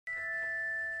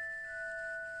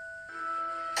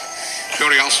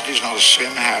Curiosity is not a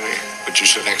sin, Harry, but you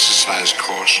should exercise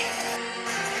caution.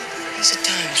 There's a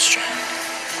time strand.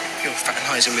 You're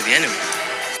fraternizing with the enemy.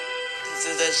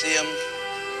 There's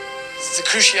the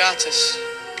Cruciatus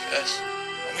curse.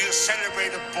 And we'll celebrate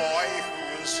a boy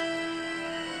who was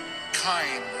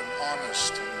kind and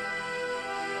honest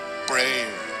and brave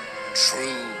and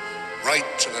true, right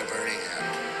to the very end.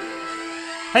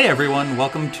 Hey everyone,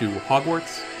 welcome to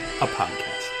Hogwarts, a podcast.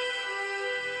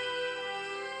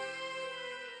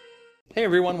 Hey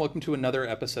everyone, welcome to another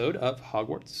episode of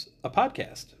Hogwarts, a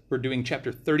podcast. We're doing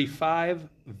chapter 35,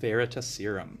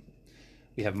 Veritaserum.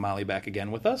 We have Molly back again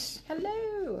with us.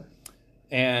 Hello.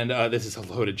 And this is a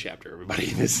loaded chapter, everybody.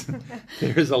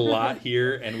 There's a lot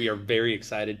here, and we are very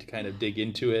excited to kind of dig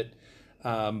into it.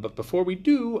 But before we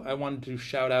do, I wanted to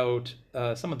shout out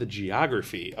some of the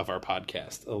geography of our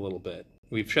podcast a little bit.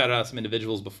 We've shouted out some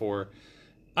individuals before.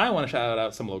 I want to shout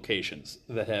out some locations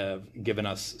that have given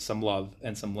us some love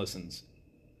and some listens.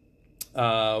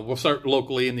 We'll start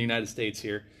locally in the United States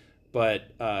here,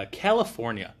 but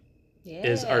California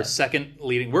is our second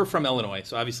leading. We're from Illinois,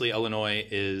 so obviously Illinois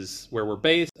is where we're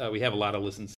based. We have a lot of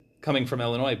listens coming from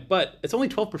Illinois, but it's only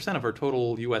 12% of our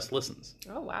total U.S. listens.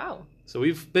 Oh, wow. So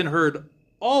we've been heard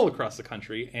all across the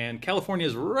country, and California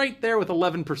is right there with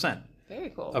 11%.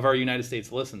 Very cool. Of our United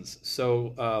States listens.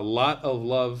 So a lot of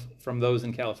love from those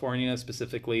in California,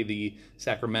 specifically the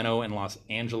Sacramento and Los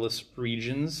Angeles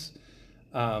regions.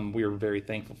 We are very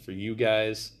thankful for you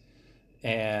guys.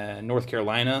 And North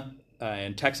Carolina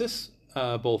and Texas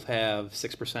both have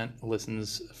 6%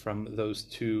 listens from those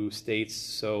two states.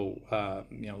 So,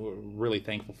 we're really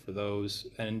thankful for those.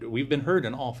 And we've been heard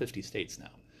in all 50 states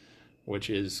now, which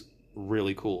is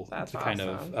really cool. That's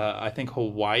awesome. I think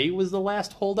Hawaii was the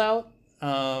last holdout.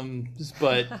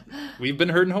 But we've been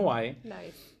heard in Hawaii.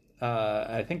 Nice.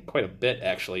 I think quite a bit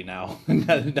actually now.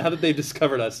 Now that they've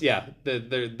discovered us, yeah,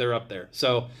 they're up there.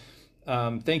 So,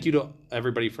 thank you to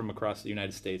everybody from across the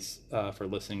United States for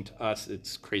listening to us.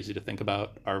 It's crazy to think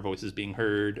about our voices being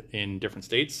heard in different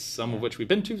states, some of which we've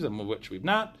been to, some of which we've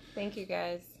not. Thank you,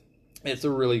 guys. It's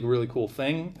a really, really cool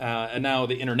thing. And now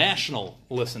the international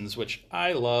listens, which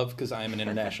I love because I'm an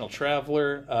international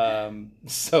traveler.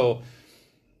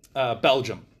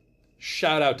 Belgium.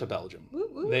 Shout out to Belgium. Woo,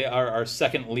 woo. They They are our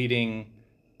second leading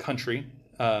country,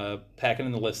 packing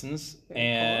in the listens. Very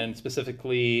and cool.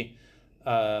 Specifically,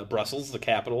 Brussels, the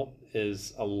capital,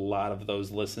 is a lot of those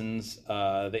listens.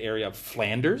 The area of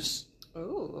Flanders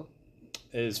Ooh.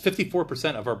 is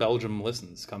 54% of our Belgium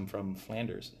listens come from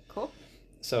Flanders. Cool.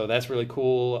 So that's really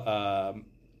cool.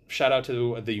 Shout out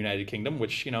to the United Kingdom,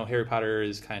 which, Harry Potter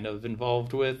is kind of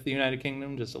involved with the United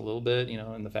Kingdom just a little bit,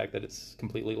 and the fact that it's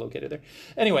completely located there.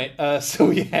 Anyway, so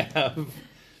we have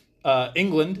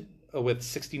England with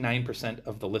 69%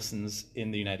 of the listens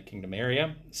in the United Kingdom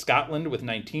area, Scotland with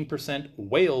 19%,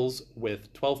 Wales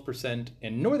with 12%,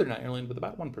 and Northern Ireland with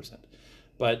about 1%.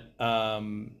 But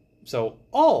so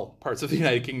all parts of the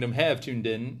United Kingdom have tuned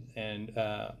in, and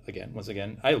once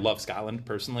again, I love Scotland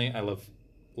personally. I love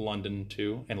London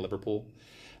too, and Liverpool.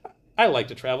 I like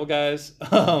to travel, guys,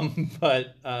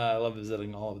 but I love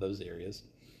visiting all of those areas.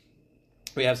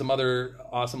 We have some other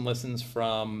awesome listens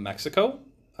from Mexico,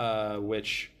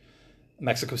 which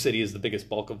Mexico City is the biggest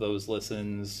bulk of those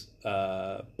listens.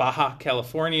 Baja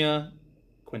California,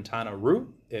 Quintana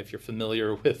Roo, if you're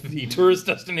familiar with the tourist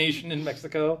destination in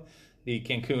Mexico, the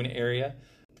Cancun area.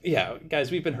 Yeah,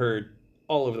 guys, we've been heard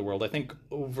all over the world. I think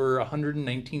over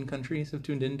 119 countries have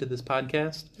tuned into this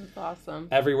podcast. That's awesome.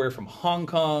 Everywhere from Hong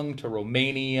Kong to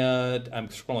Romania. I'm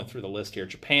scrolling through the list here.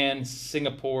 Japan,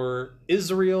 Singapore,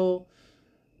 Israel,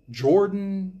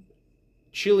 Jordan,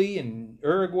 Chile, and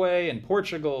Uruguay, and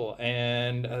Portugal.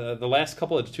 And the last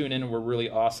couple that tuned in were really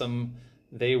awesome.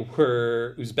 They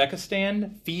were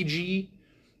Uzbekistan, Fiji,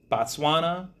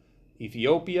 Botswana,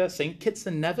 Ethiopia, St. Kitts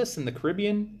and Nevis in the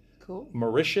Caribbean, Cool.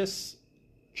 Mauritius,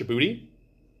 Djibouti,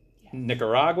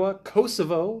 Nicaragua,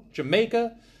 Kosovo,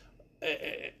 Jamaica,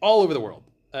 all over the world.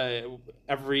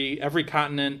 Every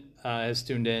continent has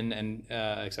tuned in, and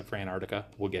except for Antarctica.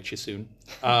 We'll get you soon.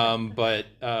 But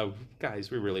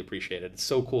guys, we really appreciate it. It's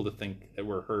so cool to think that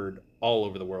we're heard all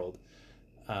over the world.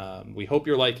 We hope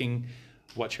you're liking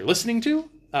what you're listening to.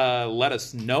 Let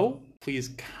us know.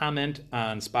 Please comment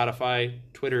on Spotify,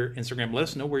 Twitter, Instagram. Let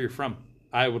us know where you're from.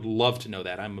 I would love to know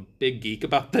that. I'm a big geek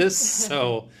about this,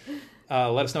 so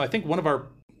let us know. I think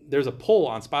there's a poll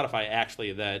on Spotify,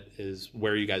 actually, that is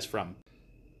where are you guys from?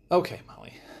 Okay,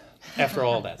 Molly, after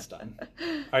all that's done,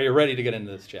 are you ready to get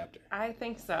into this chapter? I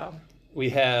think so. We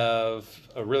have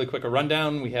a really quick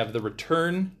rundown. We have the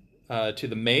return to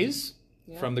the maze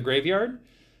from the graveyard.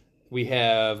 We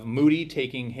have Moody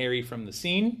taking Harry from the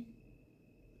scene.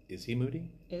 Is he Moody?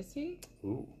 Is he?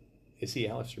 Ooh. Is he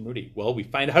Alistair Moody? Well, we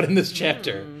find out in this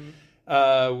chapter.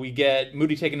 We get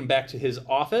Moody taking him back to his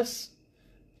office.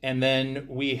 And then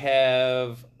we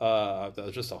have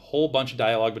just a whole bunch of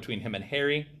dialogue between him and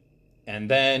Harry. And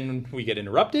then we get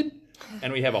interrupted.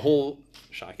 And we have a whole,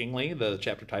 shockingly, the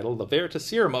chapter title, The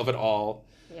Veritaserum of it all.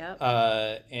 Yep.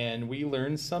 And we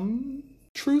learn some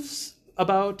truths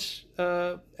about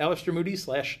Alistair Moody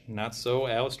 / not so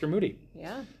Alistair Moody.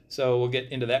 Yeah. So we'll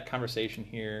get into that conversation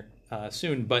here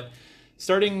soon. But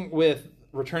starting with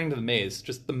returning to the maze,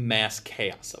 just the mass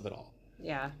chaos of it all.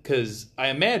 Yeah. Because I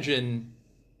imagine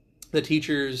the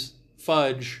teachers,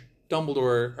 Fudge,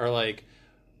 Dumbledore are like,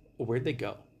 where'd they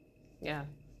go? Yeah.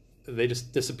 They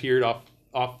just disappeared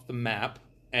off the map.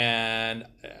 And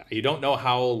you don't know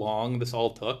how long this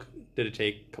all took. Did it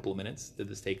take a couple of minutes? Did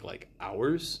this take like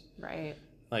hours? Right.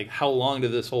 Like, how long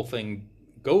did this whole thing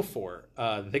go for?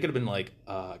 They could have been like,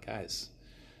 guys,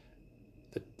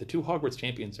 the 2 Hogwarts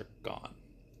champions are gone.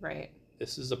 Right.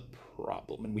 This is a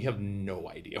problem, and we have no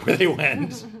idea where they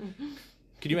went.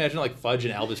 Could you imagine, like, Fudge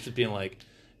and Albus just being like,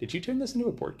 did you turn this into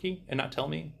a portkey and not tell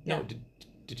me? Yeah. No,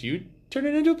 did you turn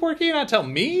it into a portkey and not tell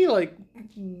me? Like,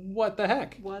 what the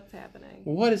heck? What's happening?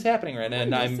 What is happening right now? We're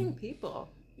And missing I'm, people.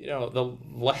 you know, the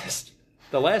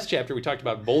last chapter we talked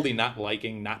about Voldy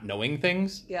not knowing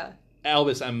things. Yeah.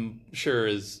 Albus, I'm sure,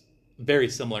 is very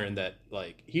similar in that,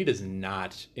 like, he does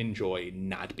not enjoy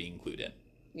not being clued in.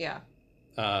 Yeah.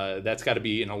 That's got to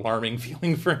be an alarming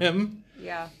feeling for him.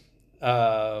 Yeah.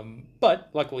 But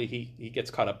luckily, he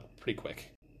gets caught up pretty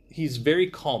quick. He's very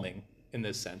calming in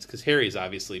this sense, because Harry's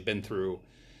obviously been through...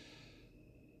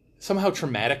 Somehow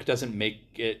traumatic doesn't make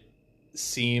it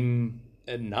seem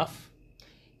enough.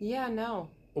 Yeah, no.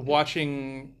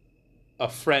 Watching a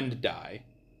friend die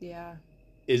Yeah.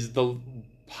 is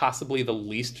possibly the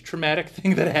least traumatic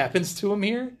thing that happens to him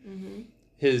here. Mm-hmm.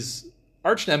 His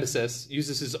arch nemesis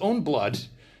uses his own blood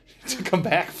to come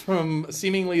back from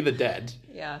seemingly the dead.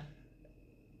 Yeah.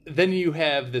 Then you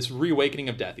have this reawakening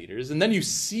of Death Eaters, and then you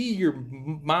see your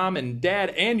mom and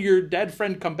dad and your dead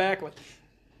friend come back. Like,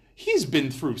 he's been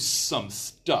through some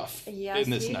stuff Yes, in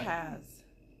this he night. has.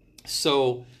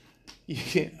 So,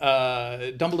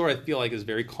 Dumbledore, I feel like, is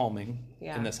very calming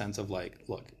Yeah. in the sense of, like,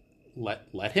 look,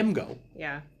 let him go.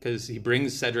 Yeah. Because he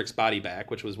brings Cedric's body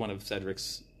back, which was one of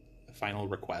Cedric's final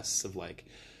requests of, like,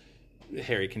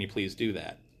 Harry, can you please do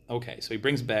that? Okay, so he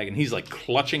brings it back, and he's, like,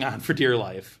 clutching on for dear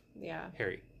life. Yeah.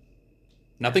 Harry,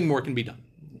 nothing more can be done.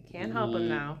 Can't help him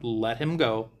now. Let him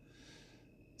go.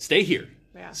 Stay here.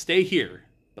 Yeah. Stay here,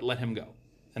 but let him go.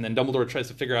 And then Dumbledore tries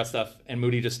to figure out stuff, and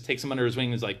Moody just takes him under his wing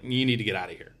and is like, you need to get out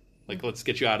of here. Like, let's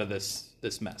get you out of this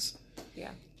mess.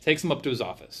 Yeah. Takes him up to his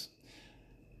office.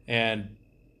 And,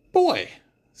 boy,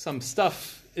 some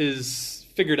stuff is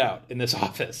figured out in this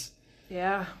office.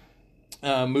 Yeah.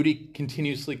 Moody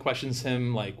continuously questions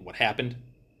him, like, what happened?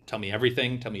 Tell me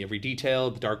everything. Tell me every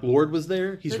detail. The Dark Lord was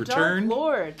there. He's returned. Dark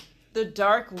Lord. The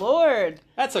Dark Lord.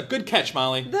 That's a good catch,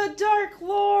 Molly. The Dark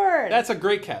Lord. That's a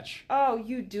great catch. Oh,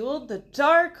 you dueled the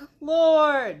Dark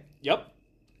Lord. Yep.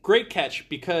 Great catch,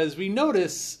 because we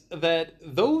notice that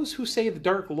those who say the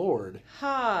Dark Lord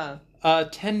Huh.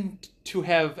 tend to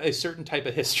have a certain type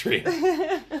of history.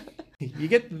 You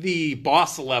get the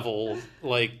boss level,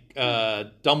 like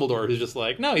Dumbledore, who's just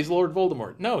like, no, he's Lord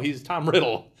Voldemort. No, he's Tom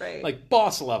Riddle. Right. Like,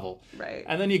 boss level. Right.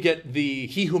 And then you get the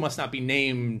he who must not be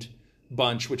named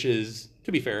bunch, which is,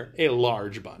 to be fair, a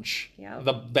large bunch. Yep.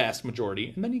 The vast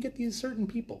majority. And then you get these certain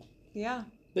people Yeah.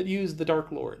 that use the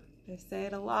Dark Lord. They say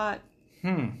it a lot.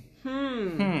 Hmm.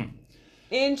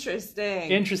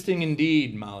 Interesting. Interesting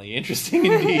indeed, Molly. Interesting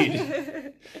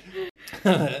indeed.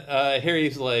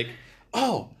 Harry's like,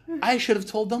 oh, I should have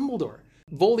told Dumbledore.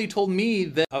 Voldy told me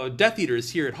that Death Eater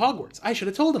is here at Hogwarts. I should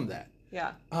have told him that.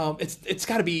 Yeah. It's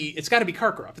got to be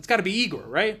Karkaroff. It's got to be Igor,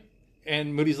 right?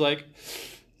 And Moody's like,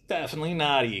 definitely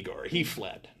not Igor. He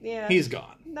fled. Yeah. He's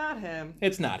gone. Not him.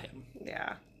 It's not him.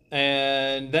 Yeah.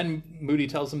 And then Moody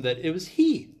tells him that it was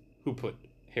he who put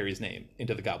Harry's name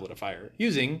into the Goblet of Fire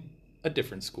using a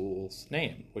different school's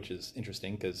name, which is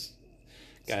interesting because,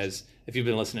 guys, if you've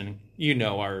been listening, you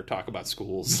know our talk about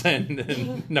schools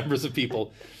and numbers of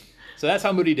people. So that's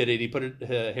how Moody did it. He put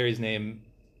Harry's name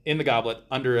in the goblet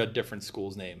under a different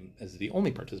school's name as the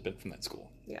only participant from that school.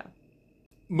 Yeah.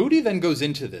 Moody then goes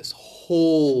into this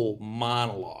whole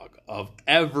monologue of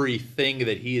everything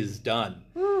that he has done.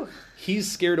 Whew. He's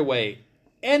scared away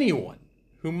anyone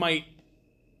who might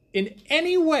in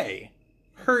any way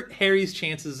hurt Harry's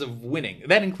chances of winning.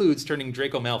 That includes turning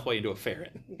Draco Malfoy into a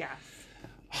ferret. Yes.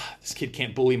 This kid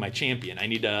can't bully my champion. I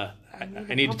need to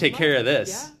take care of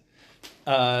this.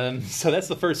 Yeah. So that's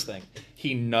the first thing.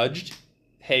 He nudged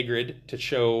Hagrid to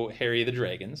show Harry the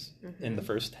dragons in the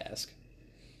first task.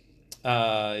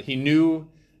 He knew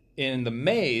in the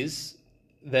maze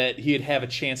that he'd have a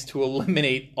chance to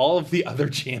eliminate all of the other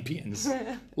champions,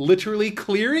 literally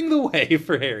clearing the way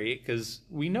for Harry, because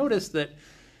we noticed that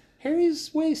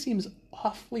Harry's way seems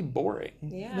awfully boring.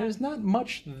 Yeah. There's not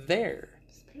much there.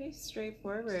 It's pretty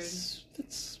straightforward.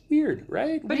 It's weird,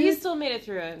 right? But he still made it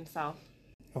through it himself.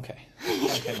 Okay,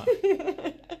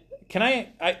 Molly.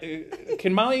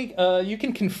 Can Molly, you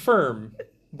can confirm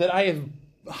that I have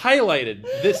highlighted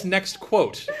this next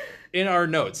quote in our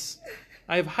notes.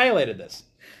 I have highlighted this.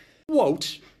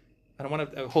 Quote, I don't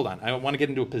want to, hold on. I want to get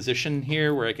into a position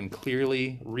here where I can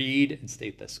clearly read and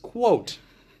state this. Quote,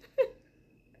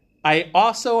 I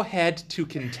also had to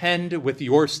contend with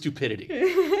your stupidity.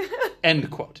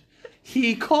 End quote.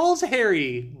 He calls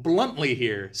Harry bluntly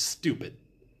here stupid.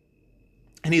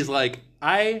 And he's like,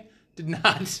 I did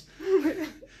not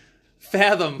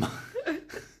fathom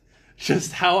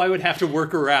just how I would have to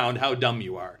work around how dumb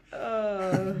you are.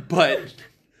 But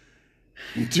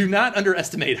do not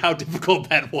underestimate how difficult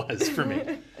that was for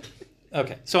me.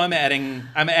 Okay, so I'm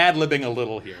ad-libbing a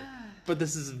little here. But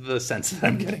this is the sense that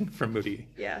I'm getting from Moody.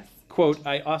 Yes. Quote,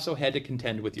 I also had to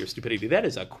contend with your stupidity. That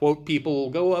is a quote,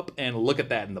 people. Go up and look at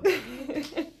that in the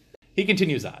book. He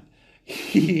continues on.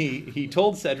 He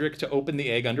told Cedric to open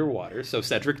the egg underwater, so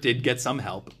Cedric did get some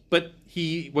help, but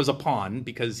he was a pawn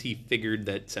because he figured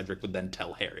that Cedric would then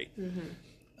tell Harry.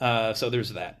 So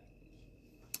there's that.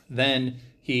 Then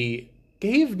he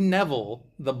gave Neville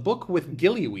the book with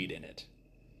gillyweed in it.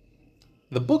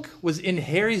 The book was in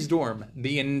Harry's dorm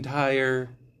the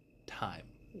entire time.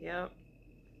 Yep.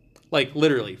 Like,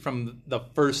 literally, from the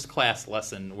first class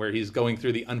lesson where he's going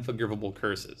through the unforgivable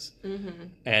curses.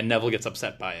 And Neville gets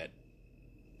upset by it.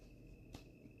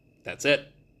 That's it.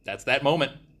 That's that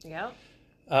moment. Yep.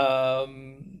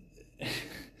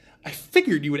 I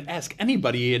figured you would ask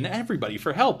anybody and everybody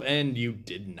for help, and you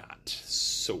did not.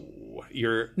 So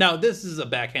now this is a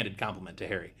backhanded compliment to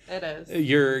Harry. It is.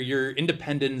 Your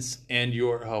independence and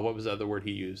your what was the other word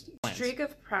he used? Streak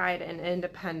of pride and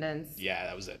independence. Yeah,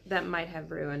 that was it. That might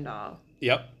have ruined all.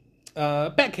 Yep.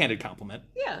 Backhanded compliment.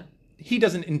 Yeah. He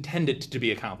doesn't intend it to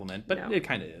be a compliment, but No. it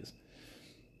kind of is.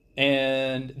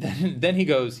 And then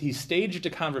he staged a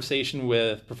conversation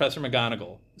with Professor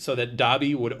McGonagall so that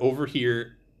Dobby would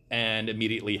overhear and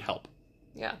immediately help.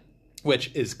 Yeah.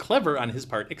 Which is clever on his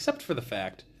part, except for the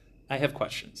fact I have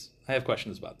questions. I have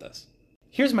questions about this.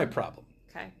 Here's my problem.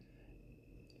 Okay.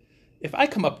 If I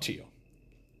come up to you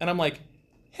and I'm like,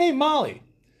 hey, Molly,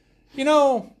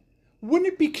 wouldn't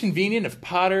it be convenient if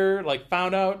Potter,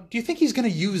 found out, do you think he's going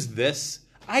to use this?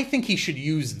 I think he should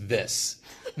use this.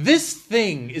 This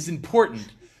thing is important.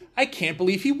 I can't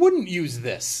believe he wouldn't use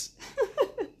this.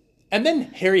 And then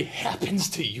Harry happens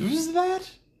to use that?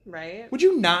 Right? Would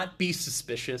you not be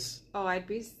suspicious? Oh, I'd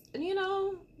be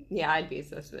suspicious.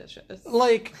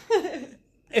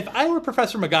 If I were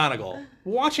Professor McGonagall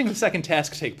watching the second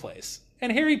task take place,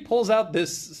 and Harry pulls out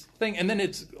this thing, and then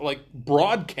it's,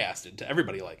 broadcasted to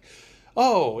everybody,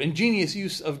 oh, ingenious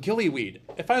use of gillyweed.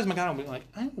 If I was McGonagall, I'd be like,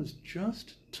 I was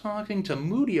just talking to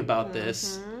Moody about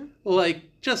this,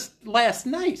 just last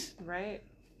night. Right.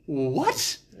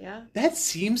 What? Yeah. That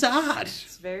seems odd.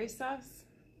 It's very sus.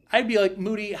 I'd be like,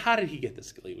 Moody, how did he get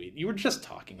this gillyweed? You were just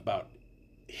talking about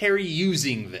Harry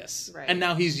using this, right. And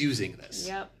now he's using this.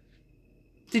 Yep.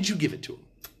 Did you give it to him?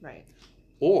 Right.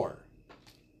 Or,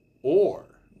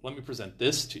 let me present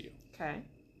this to you. Okay.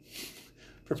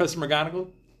 Professor McGonagall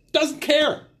doesn't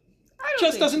care.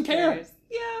 Just doesn't care. Cares.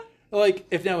 Yeah.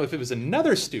 If it was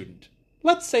another student,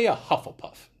 let's say a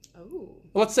Hufflepuff. Oh.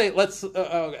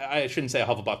 I shouldn't say a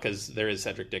Hufflepuff because there is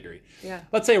Cedric Diggory. Yeah.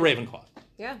 Let's say a Ravenclaw.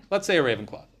 Yeah. Let's say a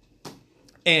Ravenclaw.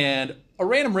 And a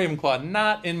random Ravenclaw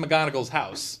not in McGonagall's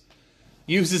house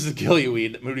uses the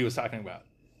gillyweed that Moody was talking about.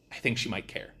 I think she might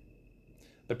care.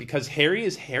 But because Harry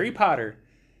is Harry Potter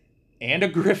and a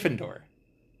Gryffindor,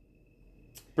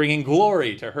 bringing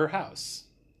glory to her house,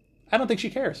 I don't think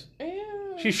she cares.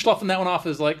 Yeah. She's sloughing that one off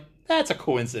as that's a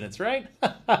coincidence, right?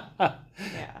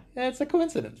 Yeah. It's a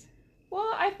coincidence.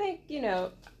 Well, I think,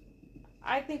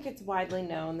 it's widely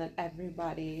known that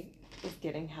everybody is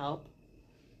getting help.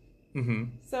 Mm-hmm.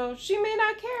 So she may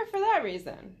not care for that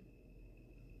reason.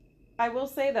 I will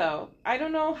say, though, I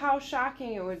don't know how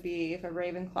shocking it would be if a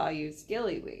Ravenclaw used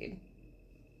gillyweed.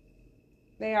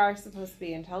 They are supposed to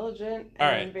be intelligent and All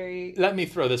right. very... Let me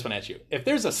throw this one at you. If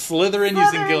there's a Slytherin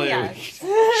using Slytherin, Gilliard,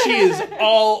 yes. she is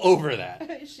all over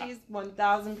that. She's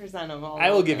 1,000% of all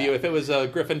I will over give you, it. if it was a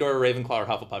Gryffindor, Ravenclaw, or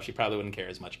Hufflepuff, she probably wouldn't care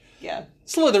as much. Yeah.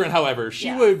 Slytherin, however, she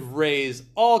Yeah. would raise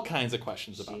all kinds of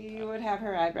questions about She that. would have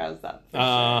her eyebrows up, for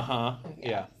Uh-huh. sure.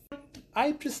 Yeah.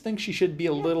 I just think she should be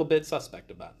a little bit suspect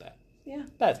about that. Yeah.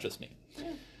 That's just me.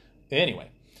 Yeah.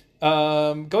 Anyway,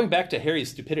 going back to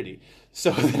Harry's stupidity.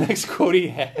 So the next quote he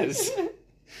has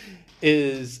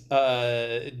is,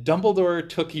 Dumbledore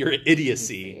took your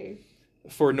idiocy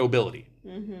for nobility.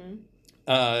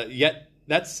 Mm-hmm. Yet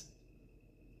that's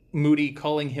Moody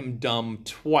calling him dumb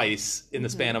twice in the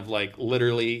span of like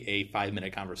literally a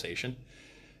 5-minute conversation.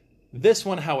 This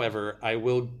one, however, I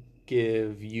will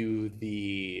give you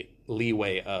the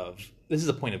leeway of, this is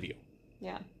a point of view.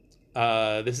 Yeah.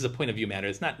 This is a point of view matter.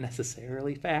 It's not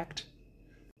necessarily fact.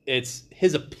 It's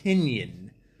his opinion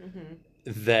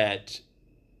that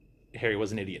Harry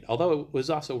was an idiot. Although it was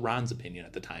also Ron's opinion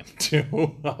at the time,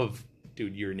 too, of,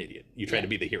 dude, you're an idiot. You tried to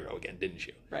be the hero again, didn't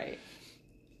you? Right.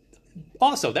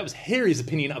 Also, that was Harry's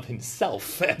opinion of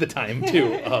himself at the time,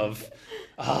 too, of,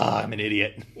 I'm an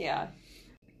idiot. Yeah.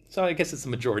 So I guess it's the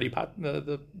majority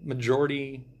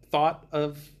thought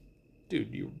of,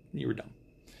 dude, you were dumb.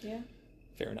 Yeah.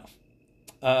 Fair enough.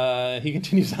 He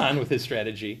continues on with his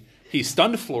strategy. He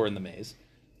stunned Fleur in the maze.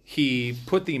 He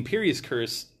put the Imperius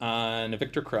Curse on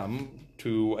Victor Crumb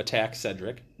to attack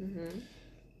Cedric. Mm-hmm.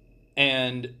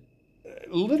 And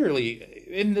literally,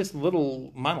 in this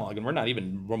little monologue, and we're not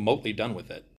even remotely done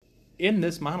with it, in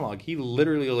this monologue, he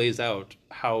literally lays out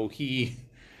how he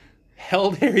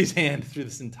held Harry's hand through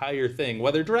this entire thing,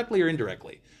 whether directly or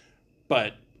indirectly,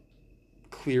 but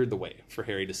cleared the way for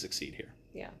Harry to succeed here.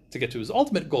 Yeah. To get to his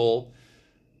ultimate goal,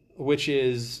 which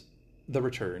is the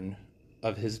return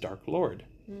of his Dark Lord.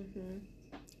 Mm-hmm.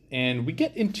 And we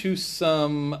get into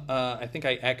some, I think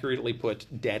I accurately put,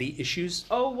 daddy issues.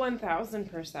 Oh,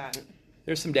 1,000%.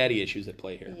 There's some daddy issues at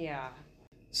play here. Yeah.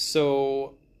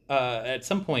 So, at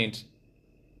some point,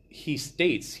 he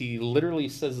literally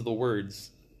says the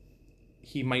words,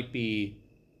 he might be,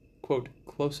 quote,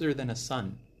 closer than a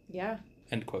son, Yeah.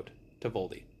 end quote, to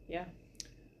Voldy. Yeah.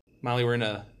 Molly, we're in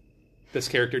a this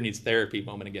character needs therapy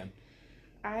moment again.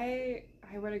 I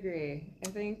would agree. I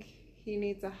think he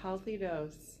needs a healthy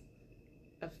dose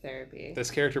of therapy. This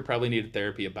character probably needed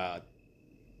therapy about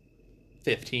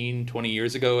 15, 20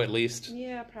 years ago at least.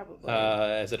 Yeah, probably.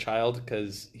 As a child,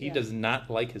 because he does not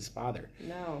like his father.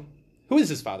 No. Who is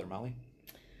his father, Molly?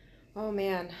 Oh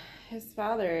man, his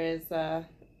father is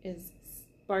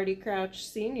Barty Crouch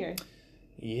Sr.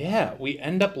 Yeah, we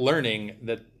end up learning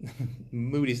that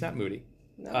Moody's not Moody.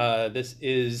 No. This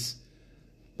is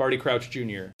Barty Crouch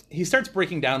Jr. He starts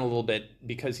breaking down a little bit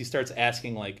because he starts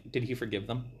asking, like, did he forgive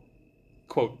them?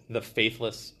 Quote, the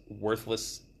faithless,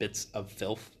 worthless bits of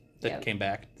filth that came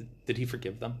back. Did he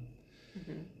forgive them?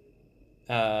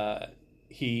 Mm-hmm.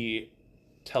 He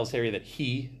tells Harry that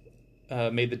he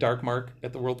made the dark mark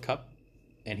at the World Cup,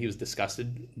 and he was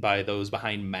disgusted by those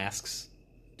behind masks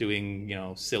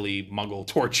doing, silly muggle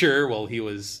torture while he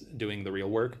was doing the real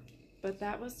work. But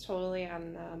that was totally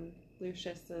on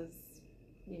Lucius's,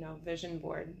 vision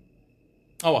board.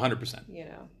 Oh, 100%.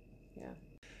 Yeah.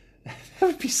 That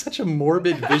would be such a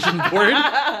morbid vision board.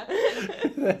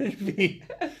 That'd be...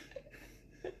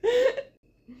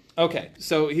 Okay,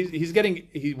 so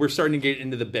we're starting to get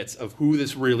into the bits of who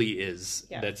this really is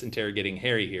that's interrogating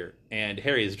Harry here. And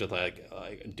Harry is just like,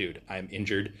 dude, I'm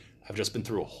injured. I've just been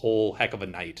through a whole heck of a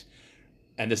night.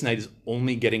 And this night is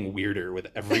only getting weirder with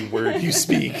every word you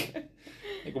speak.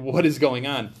 Like, what is going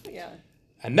on? Yeah.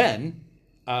 And then,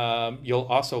 you'll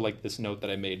also like this note that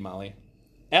I made, Molly.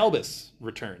 Albus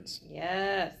returns.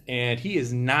 Yes. And he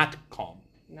is not calm.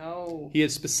 No. He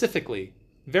is specifically,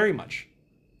 very much,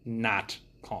 not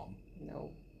calm. No.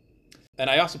 And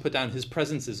I also put down his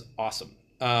presence is awesome.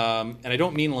 And I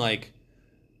don't mean like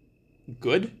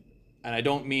good. And I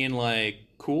don't mean like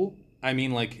cool. I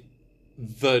mean like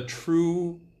the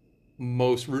true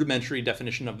most rudimentary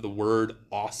definition of the word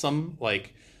awesome.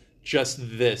 Like just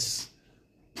this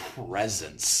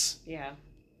presence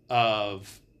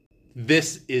of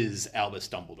this is Albus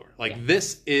Dumbledore. Like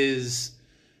this is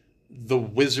the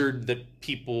wizard that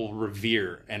people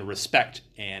revere and respect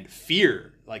and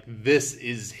fear. Like this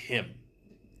is him.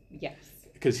 Yes.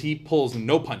 Because he pulls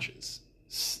no punches.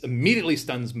 Immediately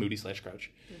stuns Moody /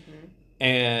 Crouch. Mm-hmm.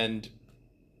 And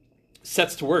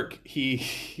sets to work.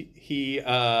 He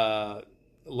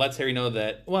lets Harry know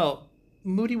that, well,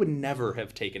 Moody would never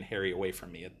have taken Harry away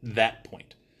from me at that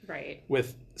point. Right.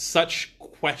 With such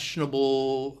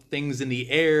questionable things in the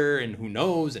air and who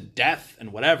knows and death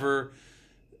and whatever.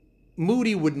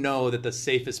 Moody would know that the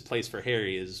safest place for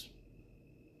Harry is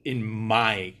in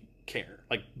my care,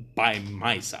 like by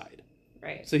my side.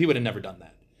 Right. So he would have never done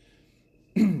that.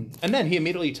 And then he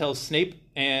immediately tells Snape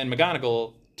and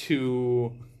McGonagall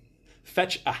to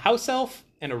fetch a house elf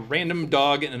and a random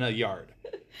dog in a yard.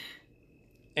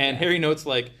 And Harry notes,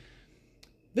 like,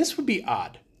 this would be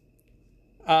odd.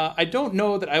 I don't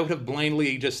know that I would have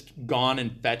blindly just gone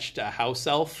and fetched a house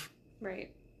elf. Right.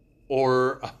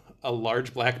 Or a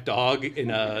large black dog in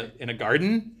a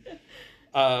garden.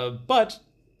 But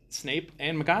Snape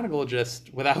and McGonagall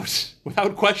just,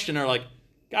 without question, are like,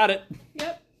 got it.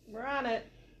 Yep, we're on it.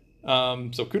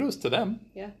 So kudos to them.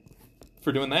 Yeah.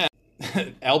 For doing that.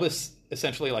 Albus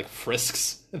essentially like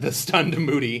frisks the stunned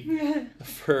Moody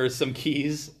for some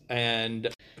keys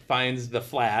and finds the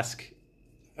flask,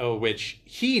 which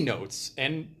he notes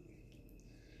it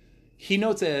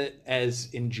as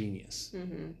ingenious.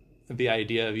 Mm-hmm. The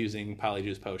idea of using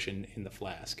Polyjuice Potion in the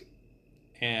flask.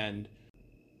 And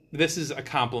this is a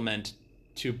compliment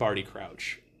to Barty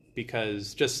Crouch,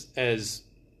 because just as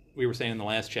we were saying in the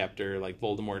last chapter, like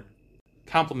Voldemort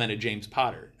complimented James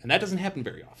Potter, and that doesn't happen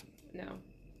very often. No.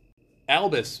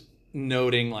 Albus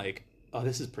noting like, oh,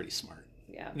 this is pretty smart.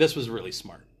 Yeah. This was really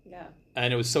smart. Yeah.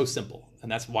 And it was so simple,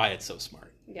 and that's why it's so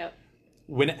smart. Yep.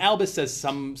 When Albus says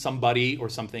somebody or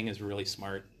something is really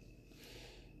smart,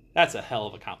 that's a hell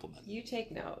of a compliment. You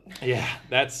take note. Yeah,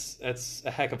 that's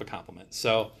a heck of a compliment.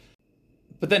 So,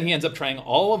 but then he ends up trying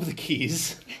all of the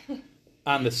keys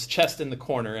on this chest in the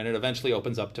corner, and it eventually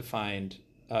opens up to find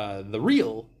the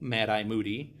real Mad-Eye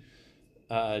Moody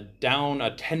down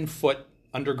a 10-foot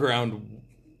underground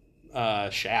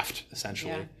shaft,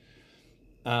 essentially. Yeah.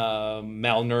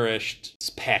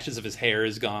 Malnourished, patches of his hair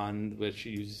is gone, which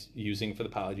he's using for the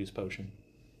Polyjuice Potion.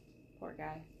 Poor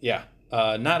guy. Yeah,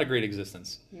 not a great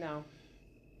existence. No.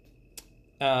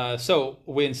 So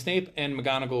when Snape and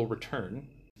McGonagall return,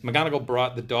 McGonagall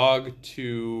brought the dog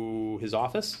to his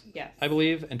office, yes, I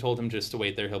believe, and told him just to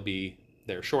wait there. He'll be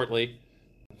there shortly.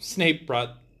 Snape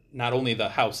brought not only the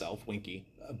house elf, Winky,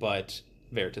 but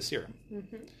Veritaserum.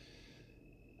 Mm-hmm.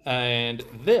 And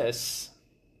this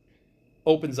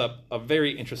opens up a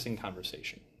very interesting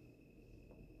conversation.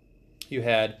 You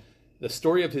had the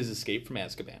story of his escape from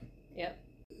Azkaban. Yep.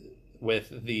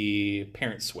 With the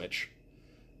parent switch.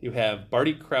 You have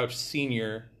Barty Crouch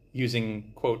Sr.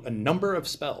 using, quote, a number of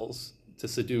spells to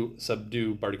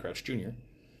subdue Barty Crouch Jr.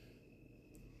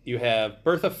 You have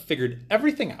Bertha figured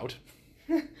everything out.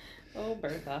 Oh,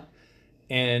 Bertha.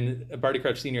 And Barty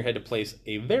Crouch Sr. had to place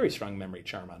a very strong memory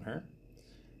charm on her.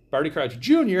 Barty Crouch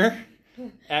Jr.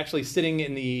 actually sitting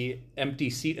in the empty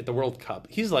seat at the World Cup.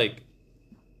 He's like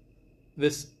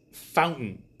this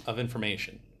fountain of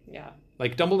information. Yeah.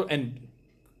 Like Dumbledore, and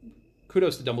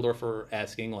kudos to Dumbledore for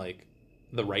asking like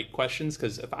the right questions,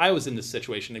 because if I was in this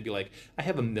situation, I'd be like, I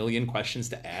have a million questions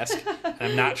to ask, and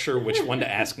I'm not sure which one to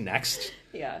ask next.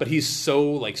 Yeah. But he's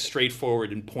so like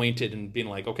straightforward and pointed and being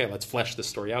like, okay, let's flesh this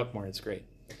story out more. It's great.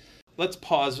 Let's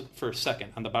pause for a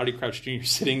second on the Barty Crouch Jr.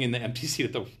 sitting in the empty seat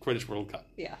at the Quidditch World Cup.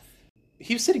 Yes.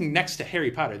 He was sitting next to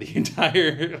Harry Potter the entire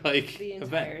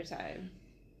entire time.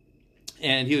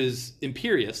 And he was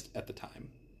Imperious at the time.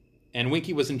 And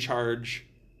Winky was in charge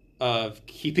of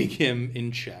keeping him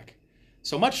in check.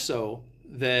 So much so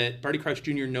that Barty Crouch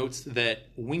Jr. notes that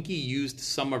Winky used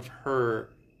some of her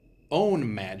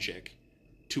own magic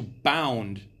to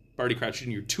bound Barty Crouch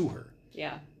Jr. to her.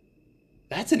 Yeah.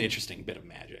 That's an interesting bit of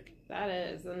magic. That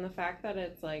is. And the fact that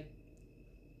it's, like,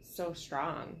 so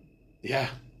strong. Yeah.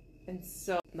 And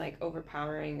so, like,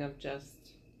 overpowering of just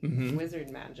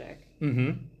wizard magic.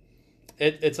 Mm-hmm.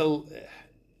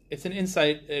 It's an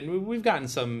insight, and we've gotten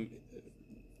some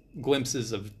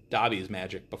glimpses of Dobby's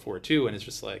magic before too, and it's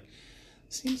just like,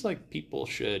 seems like people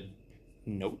should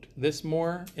note this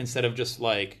more instead of just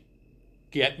like,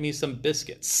 get me some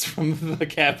biscuits from the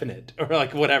cabinet or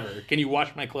like whatever. Can you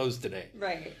wash my clothes today?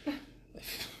 Right.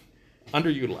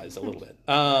 Underutilized a little bit.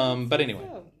 But anyway,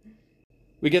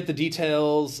 we get the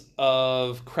details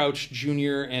of Crouch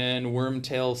Jr. and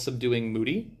Wormtail subduing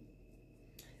Moody.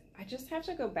 I just have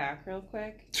to go back real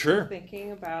quick. Sure.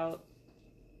 Thinking about,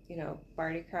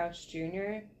 Barty Crouch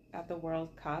Jr. at the World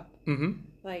Cup. Mm-hmm.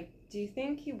 Like, do you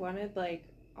think he wanted, like,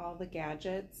 all the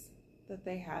gadgets that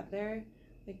they had there?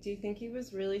 Like, do you think he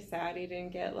was really sad he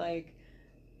didn't get, like,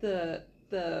 the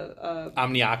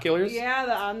omnioculars? Yeah,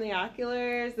 the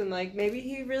omnioculars. And, like, maybe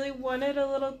he really wanted a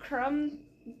little crumb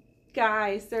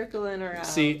guy circling around.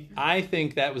 See, I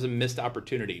think that was a missed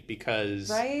opportunity because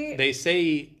right? They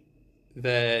say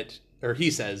that, or he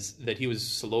says that he was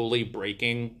slowly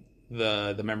breaking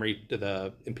the memory to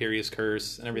the Imperious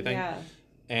Curse and everything. Yeah.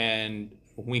 And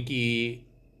Winky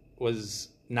was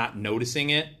not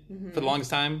noticing it for the longest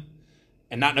time,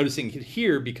 and not noticing it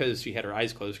here because she had her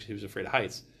eyes closed because she was afraid of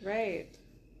heights. Right.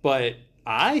 But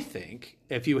I think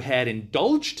if you had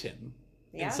indulged him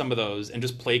in some of those and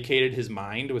just placated his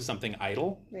mind with something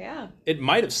idle, it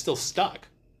might have still stuck.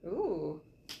 Ooh.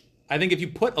 I think if you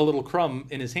put a little crumb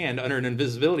in his hand under an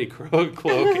invisibility cloak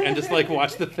and just like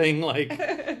watch the thing like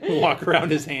walk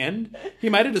around his hand, he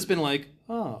might have just been like,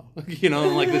 oh, you know,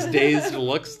 like this dazed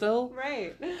look still.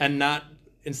 Right. And not,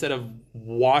 instead of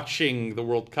watching the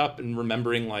World Cup and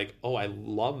remembering like, oh, I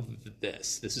love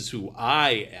this. This is who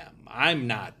I am. I'm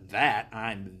not that.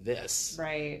 I'm this.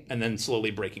 Right. And then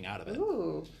slowly breaking out of it.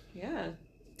 Ooh, yeah.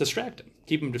 Distract him.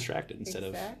 Keep him distracted instead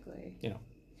of, you know.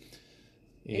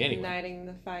 Igniting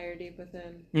the fire deep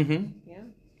within. Mm-hmm. Yeah.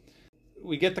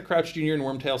 We get the Crouch Jr. and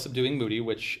Wormtail subduing Moody,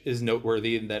 which is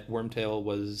noteworthy in that Wormtail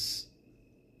was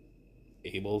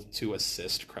able to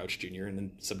assist Crouch Jr.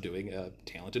 in subduing a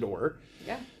talented Auror.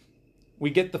 Yeah. We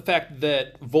get the fact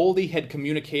that Voldy had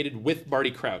communicated with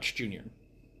Barty Crouch Jr.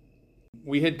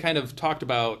 We had kind of talked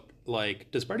about,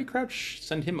 like, does Barty Crouch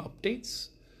send him updates?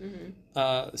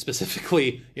 Mm-hmm.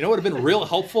 Specifically, you know what would have been real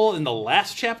helpful in the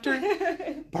last chapter?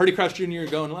 Barty Crouch Jr.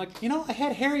 going like, you know, I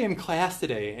had Harry in class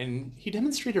today, and he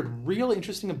demonstrated real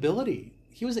interesting ability.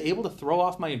 He was able to throw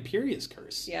off my Imperious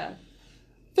Curse. Yeah.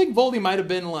 I think Voldy might have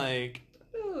been like,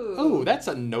 ooh, oh, that's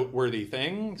a noteworthy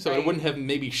thing. So it wouldn't have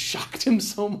maybe shocked him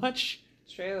so much.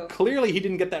 True. Clearly he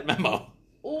didn't get that memo.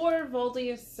 Or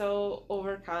Voldy is so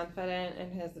overconfident in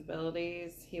his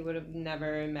abilities, he would have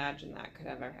never imagined that could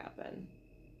ever happen.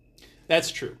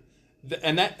 That's true.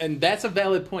 And that's a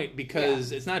valid point,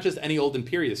 because it's not just any old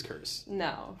Imperious Curse.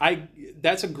 No.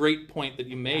 That's a great point that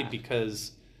you made,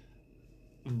 because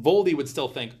Voldy would still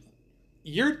think,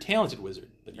 you're a talented wizard,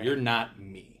 but you're not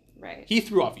me. Right. He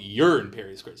threw off your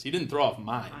Imperious Curse. He didn't throw off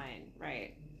mine.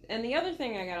 Right. And the other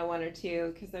thing I got to wonder,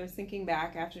 too, because I was thinking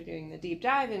back after doing the deep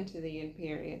dive into the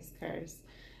Imperious Curse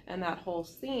and that whole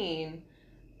scene,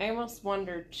 I almost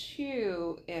wonder,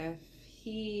 too, if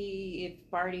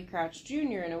Barty Crouch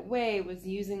Jr. in a way was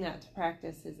using that to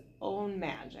practice his own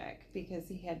magic because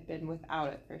he had been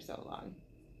without it for so long.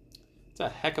 It's a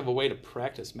heck of a way to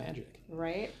practice magic.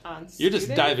 Right? You're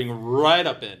just diving right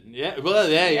up in. Yeah, well,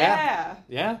 yeah.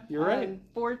 Yeah, you're right.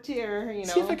 4th tier, you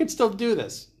know. See if I could still do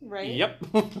this. Right? Yep.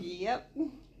 Yep.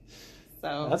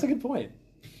 So that's a good point.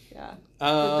 Yeah. The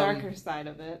darker side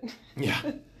of it. Yeah.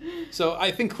 So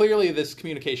I think clearly this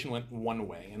communication went one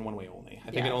way and one way only.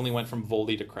 I think it only went from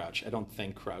Voldy to Crouch. I don't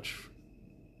think Crouch,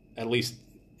 at least,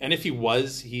 and if he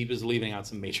was leaving out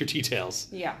some major details.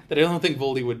 Yeah. That I don't think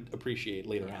Voldy would appreciate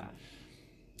later on.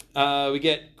 We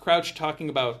get Crouch talking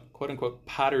about, quote unquote,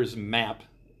 Potter's map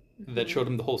that showed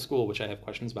him the whole school, which I have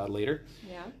questions about later.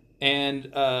 Yeah.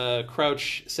 And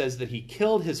Crouch says that he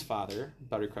killed his father,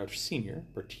 Barty Crouch Sr.,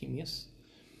 Bartemius,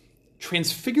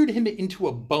 transfigured him into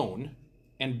a bone,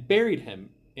 and buried him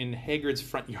in Hagrid's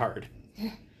front yard.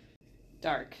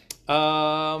 Dark.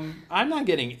 I'm not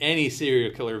getting any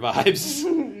serial killer vibes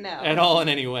No. at all in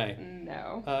any way.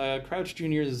 No. Crouch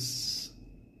Jr.'s,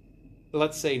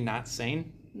 let's say, not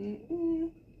sane.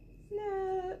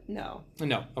 No.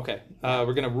 No. Okay.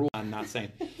 We're going to rule on not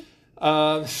sane.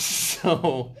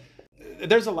 So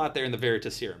there's a lot there in the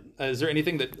Veritaserum. Is there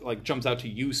anything that like jumps out to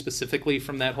you specifically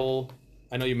from that whole?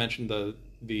 I know you mentioned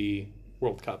the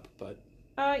World Cup, but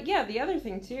yeah. The other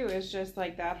thing too is just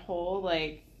like that whole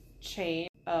like chain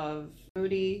of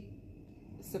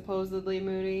supposedly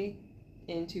Moody,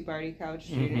 into Barty Crouch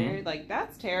Jr. Mm-hmm. Like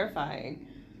that's terrifying.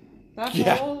 That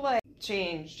whole like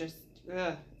change just.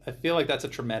 Ugh. I feel like that's a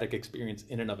traumatic experience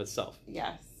in and of itself.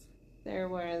 Yes, there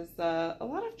was a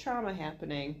lot of trauma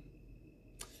happening.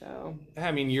 So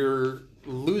I mean, you're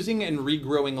losing and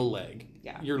regrowing a leg.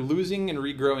 Yeah. You're losing and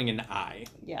regrowing an eye.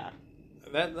 Yeah.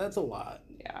 That's a lot.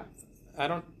 Yeah.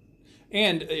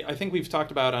 And I think we've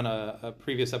talked about on a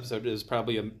previous episode, is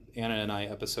probably a Anna and I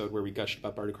episode where we gushed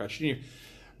about Barty Crouch Jr.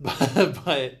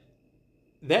 But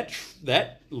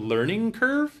that learning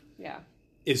curve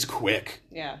is quick.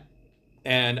 Yeah.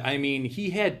 And I mean,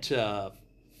 he had to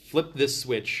flip this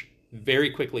switch very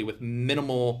quickly with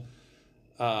minimal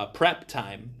prep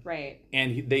time. Right.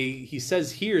 And he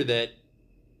says here that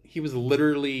he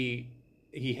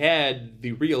had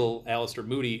the real Alistair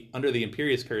Moody under the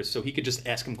Imperious Curse, so he could just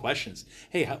ask him questions.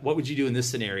 Hey, what would you do in this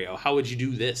scenario? How would you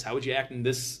do this? How would you act in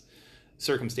this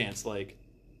circumstance? Like,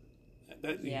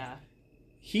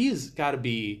 he's got to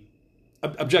be,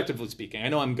 objectively speaking, I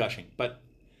know I'm gushing, but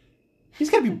he's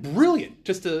got to be brilliant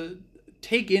just to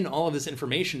take in all of this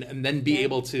information and then be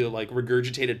able to like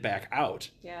regurgitate it back out.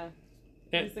 Yeah.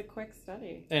 It's a quick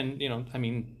study. And, I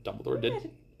mean, Dumbledore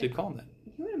did call him that.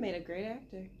 He would have made a great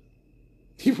actor.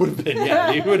 He would have been,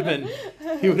 yeah. He would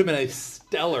have been a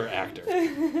stellar actor.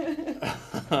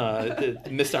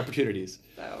 Missed opportunities.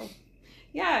 So,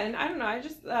 yeah, and I don't know. I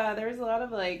just there was a lot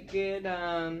of like good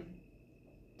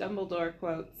Dumbledore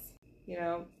quotes. You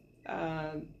know,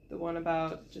 the one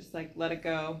about just like let it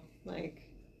go, like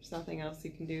there's nothing else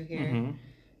you can do here, Mm-hmm.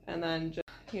 and then just,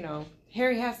 you know,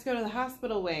 Harry has to go to the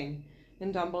hospital wing,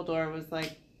 and Dumbledore was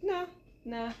like, nah,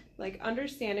 like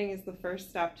understanding is the first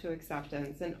step to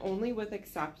acceptance, and only with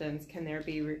acceptance can there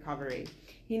be recovery.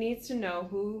 He needs to know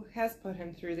who has put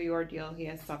him through the ordeal he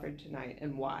has suffered tonight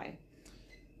and why.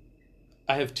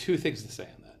 I have two things to say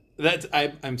on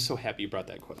that. I'm so happy you brought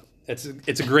that quote up. It's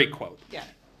a great quote. Yeah.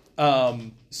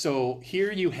 So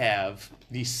here you have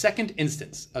the second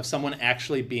instance of someone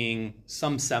actually being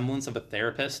some semblance of a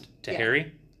therapist to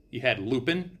Harry. You had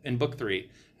Lupin in book 3,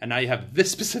 and now you have this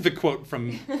specific quote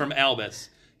from Albus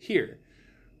here.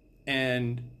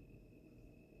 And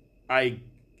I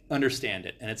understand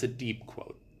it, and it's a deep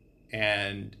quote.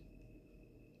 And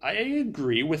I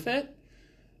agree with it.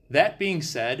 That being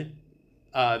said,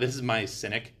 this is my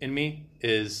cynic in me,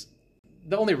 is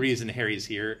the only reason Harry's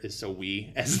here is so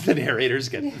we, as the narrators,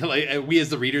 get like we as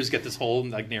the readers get this whole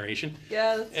like narration.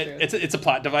 Yeah, that's true. It's a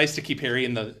plot device to keep Harry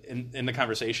in the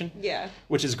conversation. Yeah.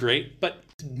 Which is great, but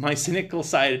my cynical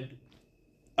side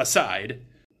aside,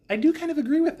 I do kind of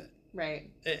agree with it. Right.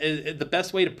 The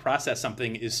best way to process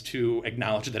something is to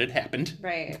acknowledge that it happened.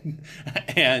 Right.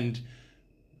 And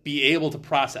be able to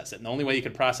process it. And the only way you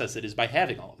can process it is by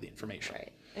having all of the information.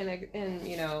 Right. And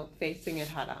you know, facing it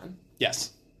head on.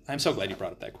 Yes. I'm so glad you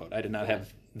brought up that quote. I did not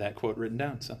have that quote written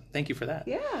down, so thank you for that.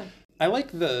 Yeah. I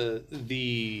like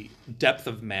the depth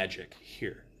of magic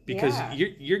here because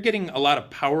you're getting a lot of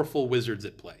powerful wizards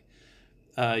at play.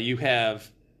 You have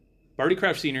Barty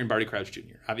Crouch Sr. and Barty Crouch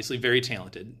Jr., obviously very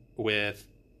talented, with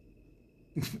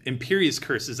Imperious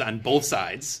curses on both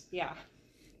sides. Yeah.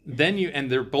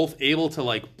 And they're both able to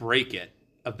like break it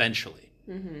eventually.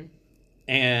 Mm-hmm.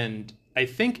 And I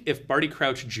think if Barty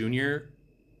Crouch Jr.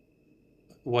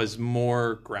 was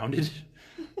more grounded,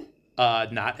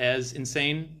 not as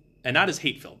insane, and not as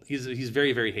hate-filled. He's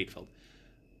very, very hate-filled.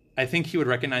 I think he would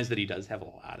recognize that he does have a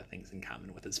lot of things in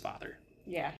common with his father.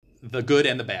 Yeah. The good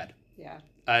and the bad. Yeah.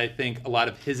 I think a lot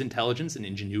of his intelligence and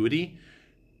ingenuity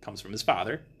comes from his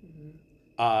father.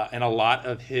 Mm-hmm. And a lot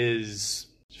of his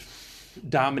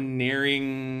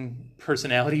domineering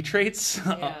personality traits,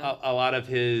 a lot of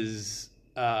his,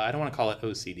 I don't want to call it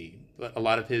OCD, but a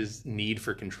lot of his need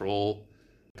for control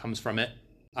comes from it.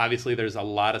 Obviously, there's a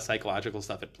lot of psychological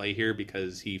stuff at play here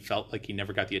because he felt like he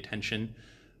never got the attention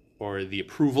or the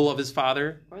approval of his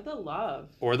father. Or the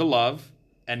love.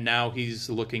 And now he's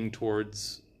looking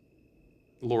towards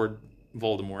Lord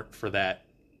Voldemort for that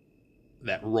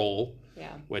role.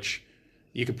 Yeah. Which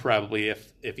you could probably,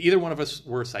 if either one of us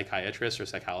were psychiatrists or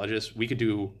psychologists, we could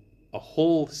do a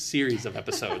whole series of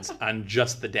episodes on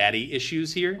just the daddy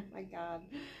issues here. Oh my God.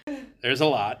 There's a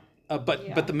lot.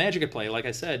 But the magic at play, like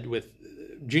I said, with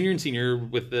Junior and Senior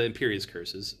with the Imperious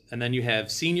curses, and then you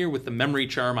have Senior with the memory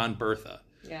charm on Bertha.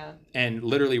 Yeah. And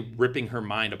literally ripping her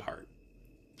mind apart,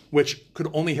 which could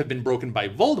only have been broken by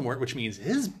Voldemort, which means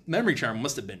his memory charm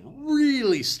must have been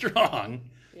really strong.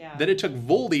 Yeah. That it took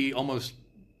Voldy almost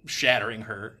shattering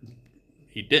her.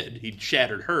 He did. He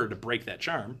shattered her to break that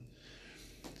charm.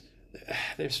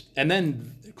 And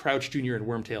then Crouch Jr. and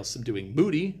Wormtail subduing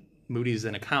Moody. Moody's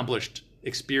an accomplished,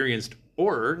 experienced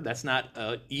Auror. That's not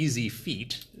an easy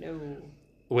feat. No.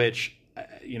 Which,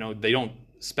 they don't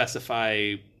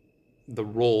specify the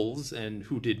roles and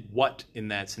who did what in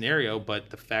that scenario, but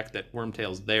the fact that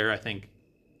Wormtail's there, I think,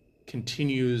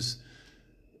 continues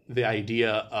the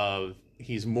idea of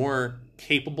he's more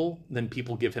capable than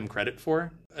people give him credit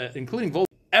for, including Voldemort.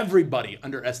 Everybody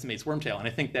underestimates Wormtail, and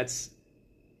I think that's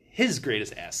his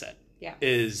greatest asset. Yeah.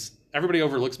 Is everybody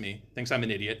overlooks me, thinks I'm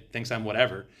an idiot, thinks I'm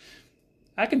whatever.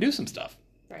 I can do some stuff.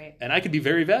 Right. And I could be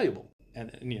very valuable.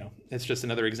 And it's just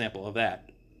another example of that.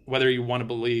 Whether you want to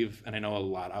believe, and I know a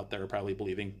lot out there are probably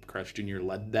believing Crouch Jr.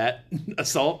 led that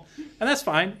assault, and that's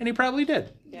fine, and he probably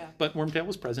did. Yeah. But Wormtail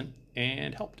was present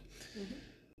and helped. Mm-hmm.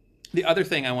 The other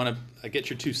thing I want to get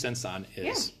your 2 cents on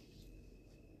is,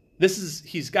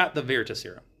 he's got the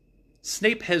Veritaserum.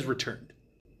 Snape has returned.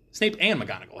 Snape and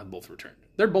McGonagall have both returned.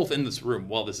 They're both in this room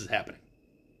while this is happening.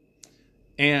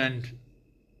 And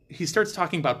he starts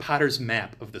talking about Potter's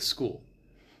map of the school.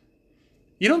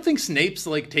 You don't think Snape's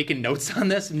taking notes on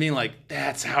this and being like,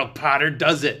 that's how Potter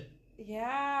does it?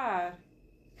 Yeah.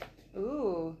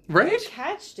 Ooh. Right? Good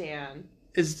catch, Dan.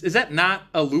 Is that not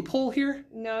a loophole here?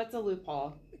 No, it's a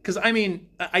loophole. Because, I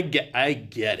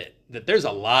get it. That there's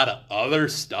a lot of other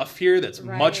stuff here that's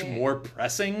much more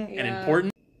pressing and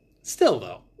important. Still,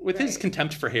 though, with his Right.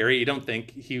 contempt for Harry, you don't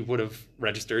think he would have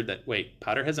registered that, wait,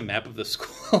 Potter has a map of the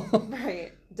school?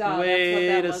 Right. Duh, Wait that's what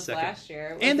a that was second. last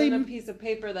year. It And wasn't they- a piece of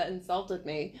paper that insulted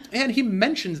me. And he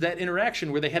mentions that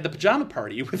interaction where they had the pajama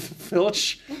party with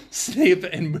Filch, Snape,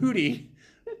 and Moody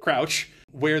Crouch,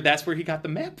 where that's where he got the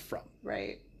map from.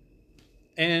 Right.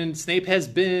 And Snape has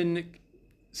been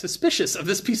suspicious of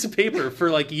this piece of paper for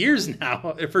like years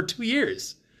now, for 2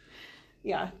 years.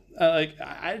 Yeah.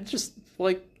 I just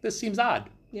like, this seems odd.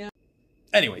 Yeah.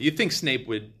 Anyway, you think Snape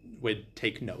would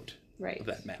take note Right. of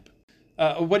that map.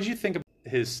 What did you think of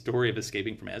his story of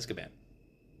escaping from Azkaban?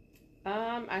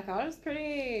 I thought it was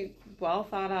pretty well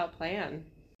thought out plan.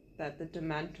 That the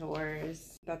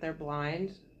Dementors, that they're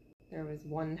blind. There was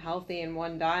one healthy and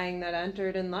one dying that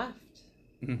entered and left.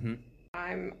 Mm-hmm.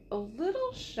 I'm a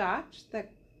little shocked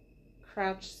that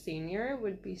Crouch Sr.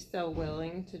 would be so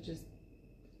willing to just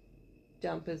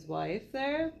dump his wife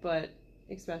there, but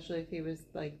especially if he was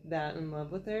like that in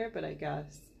love with her, but I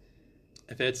guess.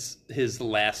 If it's his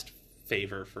last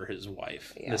favor for his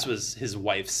wife. Yeah. This was his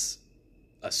wife's,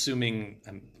 assuming,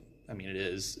 I mean, it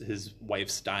is his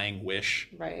wife's dying wish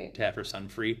Right, to have her son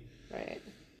free. right.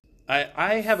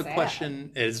 I have a Sad.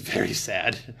 question. It is very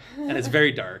sad, and it's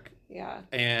very dark, Yeah,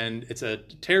 and it's a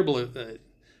terrible.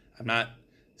 I'm not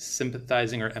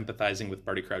sympathizing or empathizing with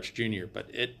Barty Crouch Jr., but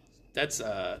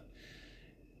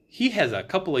he has a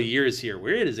couple of years here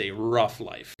where it is a rough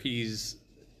life. He's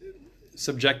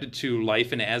subjected to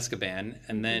life in Azkaban,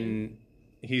 and then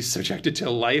he's subjected to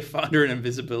life under an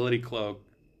invisibility cloak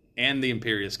and the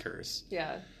Imperious Curse,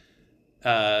 yeah.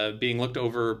 being looked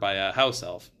over by a house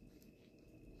elf.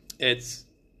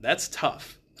 That's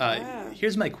tough. Yeah.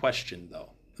 Here's my question,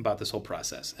 though, about this whole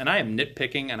process. And I am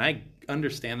nitpicking, and I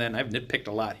understand that, and I've nitpicked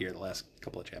a lot here the last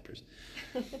couple of chapters.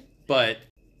 But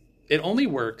it only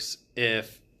works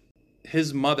if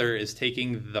his mother is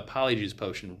taking the Polyjuice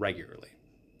potion regularly.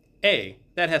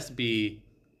 That has to be...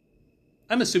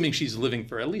 I'm assuming she's living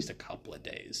for at least a couple of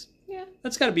days. Yeah.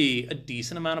 That's got to be a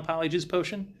decent amount of Polyjuice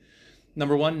potion.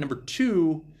 Number one. Number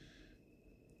two...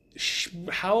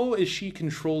 how is she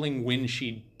controlling when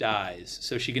she dies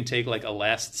so she can take like a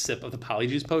last sip of the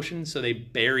Polyjuice potion so they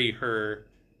bury her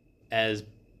as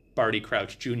Barty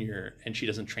Crouch Jr. and she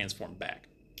doesn't transform back?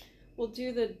 Well,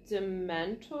 do the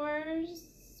Dementors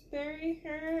bury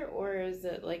her, or is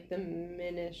it like the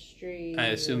Ministry? I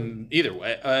assume either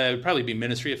way. It'd probably be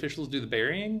Ministry officials do the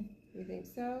burying. You think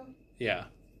so? Yeah.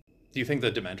 Do you think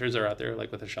the Dementors are out there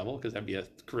like with a shovel? Because that'd be a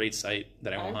great sight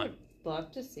that I I will hunt. would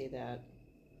love to see that.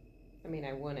 I mean,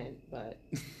 I wouldn't, but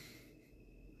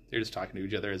They're just talking to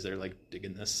each other as they're like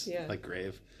digging this like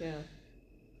grave. yeah.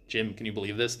 Jim, can you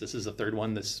believe this? This is the third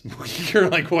one this week or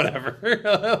like whatever.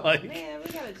 Like, Man, we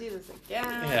gotta do this again.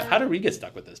 yeah, how did we get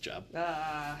stuck with this job?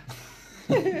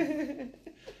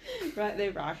 Right, they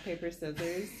rock, paper,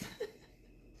 scissors.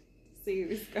 See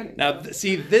who's gonna Now, go.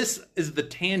 see, this is the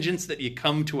tangents that you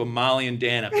come to a Molly and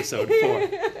Dan episode for.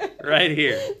 Right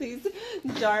here. These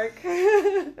dark,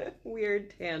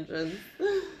 weird tangents.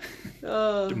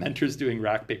 Oh, Dementors doing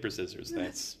rock, paper, scissors.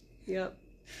 That's... yep.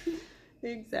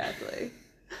 Exactly.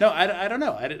 No, I don't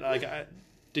know.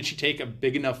 Did she take a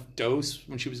big enough dose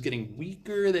when she was getting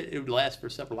weaker that it would last for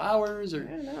several hours? Or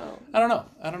I don't know. I don't know.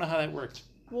 I don't know how that worked.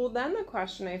 Well, then the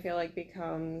question I feel like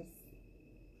becomes,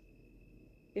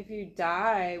 if you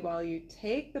die while you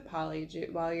take the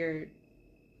while you're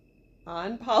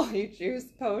on Polyjuice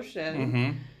potion,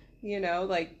 Mm-hmm. you know,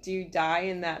 like, do you die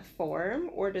in that form,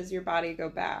 or does your body go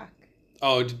back?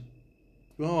 Oh,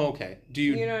 okay. Do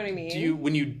you know what I mean? Do you,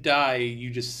 when you die, you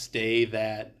just stay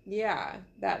that, Yeah,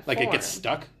 that like form. it gets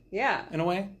stuck Yeah. in a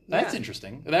way? That's Yeah.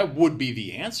 interesting. That would be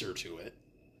the answer to it.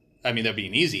 I mean, that'd be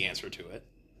an easy answer to it.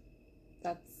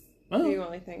 That's Well, the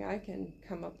only thing I can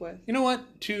come up with. you know what?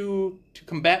 To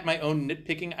combat my own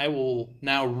nitpicking, I will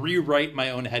now rewrite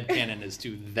my own headcanon as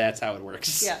to that's how it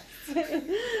works. Yes.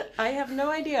 I have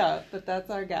no idea, but that's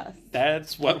our guess.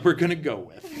 That's what we're going to go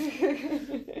with.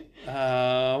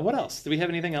 What else? Do we have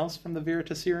anything else from the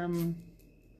Veritaserum?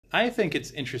 I think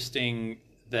it's interesting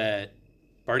that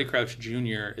Barty Crouch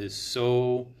Jr. is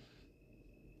so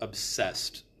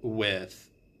obsessed with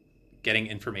getting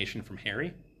information from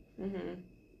Harry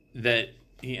that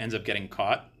he ends up getting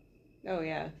caught. Oh,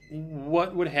 yeah.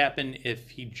 What would happen if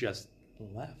he just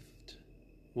left?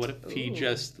 What if he Ooh.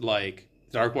 just, like,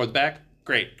 Dark Lord's back?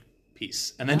 Great.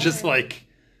 Peace. And then just, like,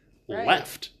 Right.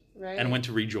 left Right. and went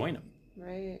to rejoin him.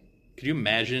 Right. Could you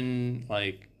imagine,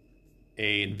 like,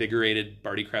 a invigorated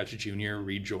Barty Crouch Jr.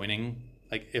 rejoining?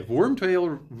 Like, if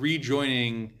Wormtail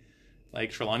rejoining,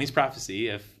 like, Trelawney's prophecy,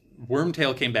 if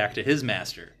Wormtail came back to his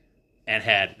master and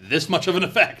had this much of an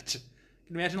effect, could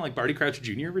Can you imagine like Barty Crouch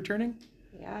Jr. returning?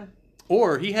 Yeah.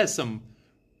 Or he has some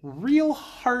real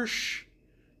harsh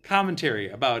commentary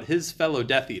about his fellow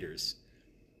Death Eaters.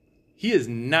 He is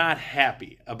not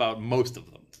happy about most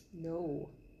of them. No.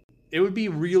 It would be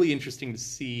really interesting to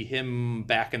see him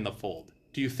back in the fold.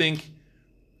 Do you think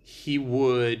he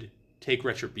would take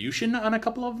retribution on a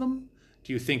couple of them?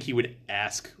 Do you think he would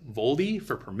ask Voldy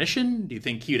for permission? Do you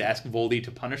think he would ask Voldy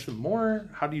to punish them more?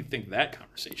 How do you think that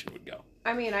conversation would go?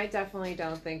 I mean, I definitely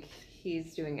don't think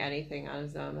he's doing anything on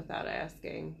his own without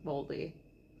asking Voldy.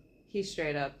 He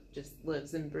straight up just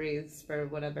lives and breathes for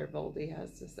whatever Voldy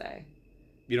has to say.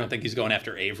 You don't think he's going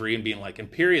after Avery and being like,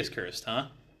 Imperious cursed, huh?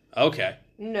 Okay.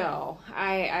 No,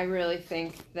 I really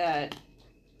think that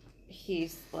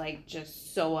he's like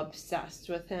just so obsessed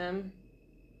with him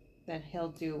that he'll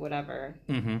do whatever.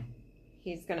 Mm-hmm.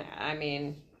 He's gonna, I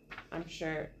mean, I'm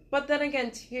sure. But then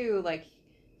again, too, like,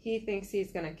 he thinks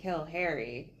he's gonna kill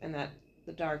Harry and that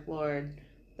the Dark Lord,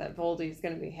 that Voldy's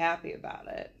gonna be happy about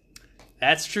it.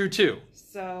 That's true, too.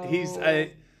 So...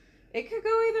 it could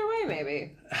go either way,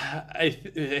 maybe.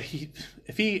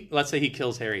 If he, let's say he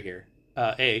kills Harry here.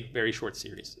 A, very short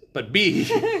series. But B...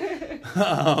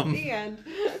 the end.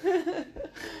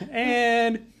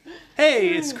 And... Hey,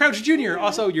 it's Crouch Jr.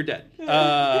 Also, you're dead.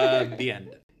 The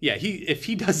end. Yeah, if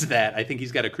he does that, I think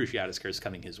he's got a Cruciatus curse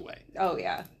coming his way. Oh,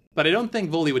 yeah. But I don't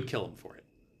think Voldy would kill him for it.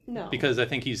 No. Because I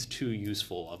think he's too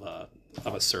useful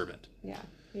of a servant. Yeah,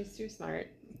 he's too smart.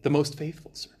 The most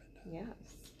faithful servant. Yes.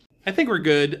 I think we're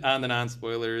good on the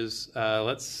non-spoilers.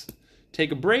 Let's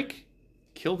take a break,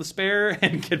 kill the spare,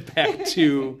 and get back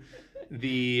to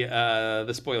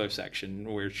the spoiler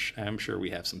section, which I'm sure we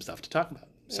have some stuff to talk about.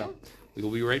 So... Yeah. We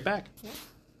will be right back. Yeah.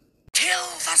 Kill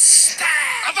the stag!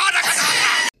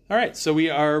 All right, so we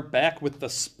are back with the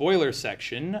spoiler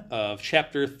section of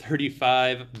Chapter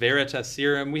 35,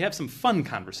 Veritaserum. We have some fun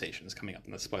conversations coming up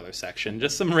in the spoiler section,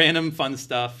 just some random fun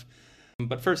stuff.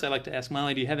 But first, I'd like to ask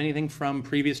Molly, do you have anything from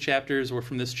previous chapters or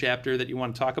from this chapter that you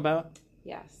want to talk about?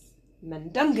 Yes.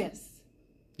 Mundungus.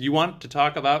 You want to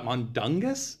talk about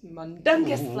Mundungus?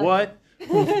 Mundungus. What?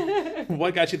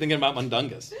 What got you thinking about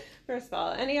Mundungus? First of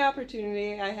all, any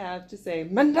opportunity I have to say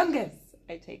Mundungus,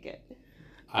 I take it.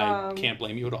 I can't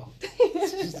blame you at all.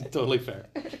 It's totally fair.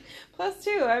 Plus,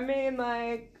 too, I mean,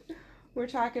 like, we're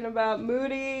talking about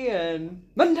Moody and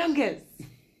Mundungus.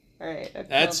 All right.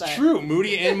 That's true.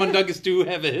 Moody and Mundungus do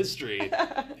have a history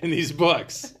in these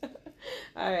books.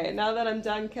 All right, now that I'm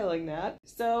done killing that.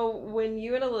 So when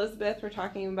you and Elizabeth were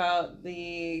talking about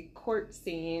the court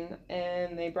scene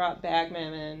and they brought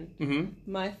Bagman in,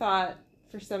 my thought,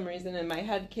 for some reason in my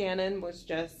head canon, was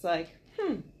just like,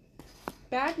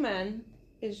 Bagman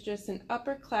is just an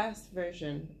upper class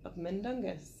version of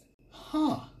Mundungus.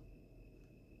 Huh.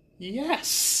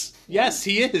 Yes. Yes,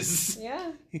 he is.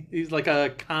 Yeah. He's like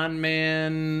a con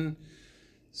man,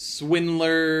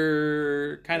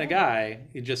 swindler kind of guy.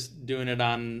 He's just doing it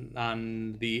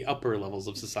on the upper levels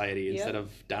of society instead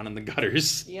of down in the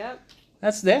gutters. Yep.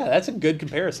 That's a good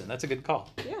comparison. That's a good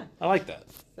call. Yeah. I like that.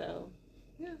 So,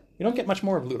 yeah. You don't get much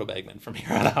more of Ludo Bagman from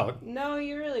here on out. No,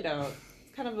 you really don't.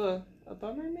 It's kind of a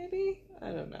bummer, maybe?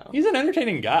 I don't know. He's an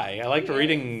entertaining guy. I liked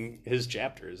reading his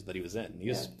chapters that he was in. He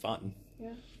was fun.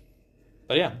 Yeah.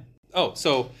 But yeah. Oh,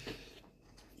 so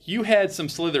you had some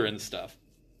Slytherin stuff.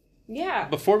 Yeah.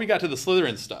 Before we got to the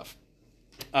Slytherin stuff,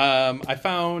 I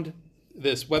found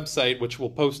this website, which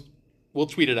we'll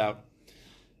tweet it out,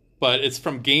 but it's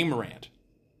from Game Rant.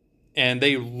 And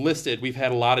they listed, we've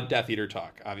had a lot of Death Eater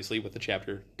talk, obviously, with the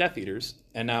chapter Death Eaters,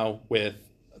 and now with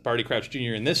Barty Crouch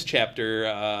Jr. in this chapter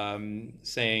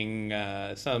saying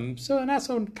some not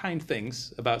so kind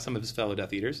things about some of his fellow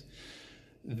Death Eaters.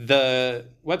 The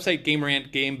website Game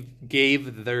Rant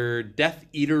gave their Death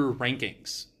Eater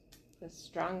rankings. The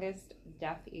strongest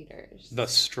Death Eaters. The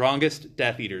strongest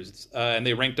Death Eaters. And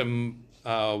they ranked them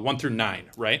 1 through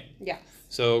 9, right? Yes.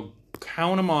 So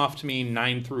count them off to me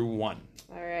 9 through 1.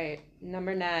 All right.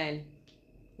 Number 9,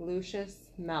 Lucius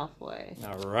Malfoy.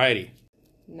 All righty.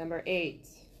 Number 8,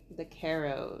 the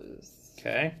Carrows.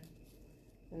 Okay.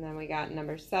 And then we got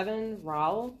number 7,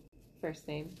 Raoul. First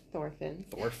name, Thorfinn.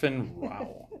 Thorfinn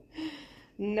Raoul.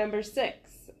 Number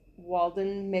 6,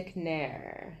 Walden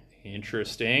McNair.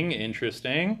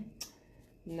 Interesting.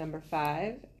 Number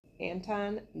 5,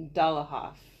 Anton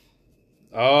Dolohov.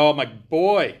 Oh, my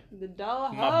boy. The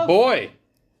Dolohov. My boy.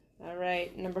 All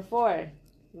right. Number 4,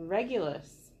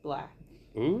 Regulus Black.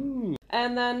 Ooh.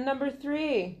 And then number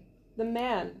 3, the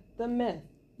man, the myth,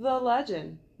 the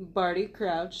legend, Barty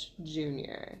Crouch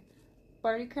Jr.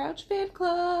 Barty Crouch Fan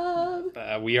Club.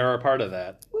 We are a part of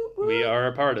that. Whoop, whoop. We are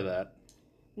a part of that.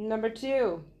 Number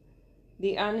 2,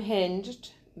 the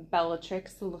unhinged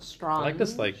Bellatrix Lestrange. I like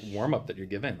this like warm up that you're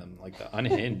giving them, like the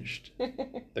unhinged,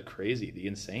 the crazy, the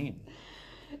insane.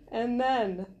 And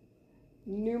then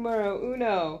numero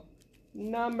uno,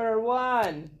 number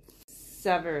one,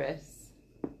 Severus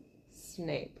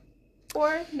Snape,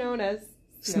 or known as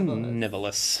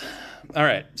Snivellus. All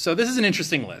right, so this is an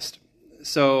interesting list.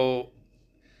 So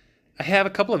I have a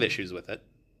couple of issues with it.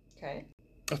 Okay.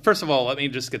 First of all, let me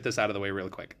just get this out of the way really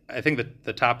quick. I think that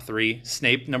the top three,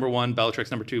 Snape number one,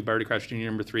 Bellatrix number two, Barty Crouch Jr.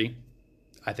 number three,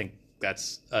 I think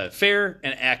that's a fair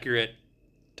and accurate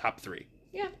top three.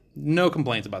 Yeah. No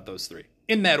complaints about those three.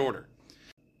 In that order.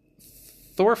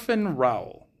 Thorfinn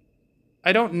Rowell.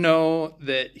 I don't know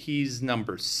that he's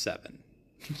number 7.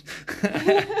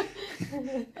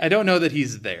 I don't know that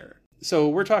he's there. So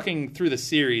we're talking through the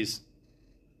series.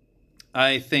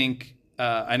 I think,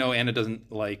 I know Anna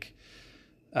doesn't like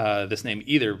this name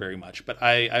either very much, but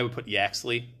I would put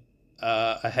Yaxley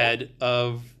ahead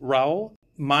of Rowell.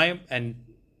 And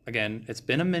again, it's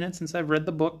been a minute since I've read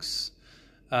the books,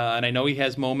 and I know he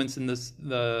has moments in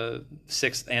the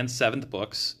 6th and 7th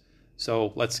books,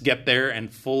 so let's get there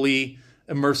and fully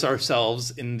immerse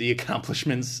ourselves in the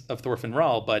accomplishments of Thorfinn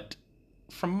Rowell, but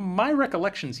from my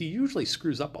recollections, he usually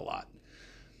screws up a lot.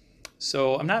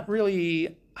 So I'm not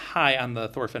really high on the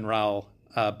Thorfinn Rowell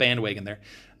bandwagon there.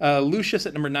 Lucius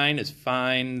at number 9 is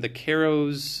fine. The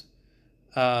Caros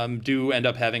do end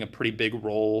up having a pretty big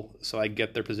role, so I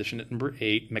get their position at number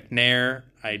 8. McNair,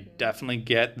 I definitely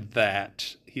get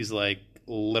that. He's like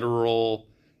literal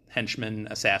henchman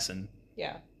assassin.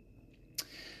 Yeah.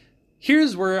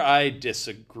 Here's where I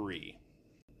disagree.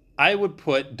 I would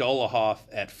put Dolohov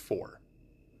at 4.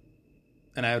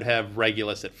 And I would have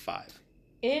Regulus at 5.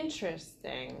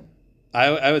 Interesting.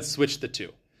 I would switch the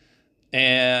two.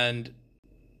 And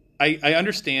I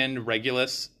understand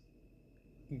Regulus.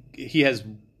 He has...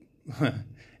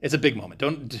 It's a big moment.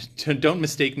 Don't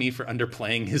mistake me for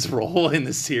underplaying his role in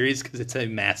the series, because it's a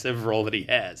massive role that he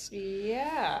has.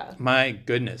 Yeah. My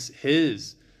goodness.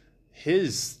 His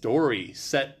story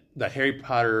set the Harry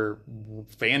Potter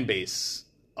fan base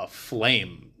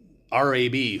aflame.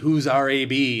 R.A.B. Who's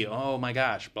R.A.B.? Oh my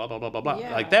gosh. Blah, blah, blah, blah, blah.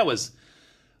 Yeah. Like, that was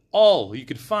all you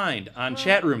could find on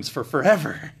chat rooms for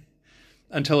forever.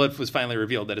 Until it was finally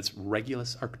revealed that it's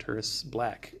Regulus Arcturus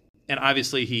Black. And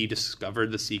obviously he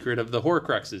discovered the secret of the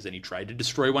Horcruxes, and he tried to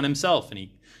destroy one himself, and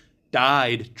he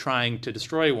died trying to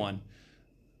destroy one.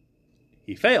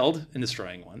 He failed in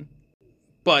destroying one,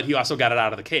 but he also got it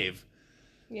out of the cave.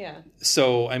 Yeah.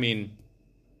 So, I mean,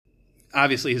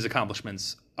 obviously his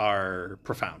accomplishments are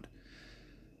profound.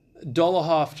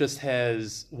 Dolohov just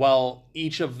has, while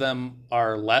each of them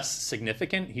are less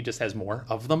significant, he just has more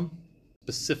of them.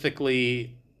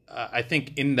 Specifically, I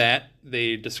think in that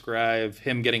they describe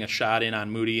him getting a shot in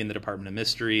on Moody in the Department of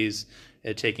Mysteries,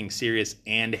 taking Sirius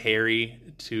and Harry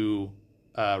to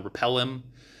repel him.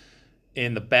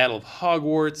 In the Battle of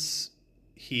Hogwarts,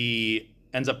 he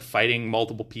ends up fighting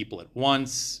multiple people at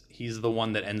once. He's the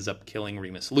one that ends up killing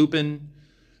Remus Lupin,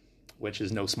 which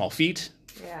is no small feat.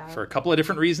 Yeah. For a couple of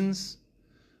different reasons.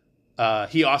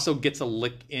 He also gets a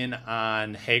lick in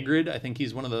on Hagrid. I think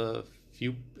he's one of the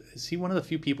few... Is he one of the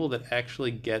few people that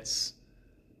actually gets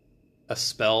a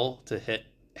spell to hit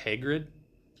Hagrid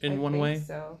in one way? I think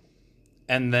so.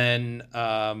 And then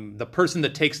the person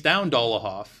that takes down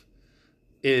Dolohov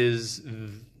is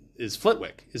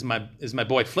Flitwick, is my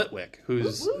boy Flitwick,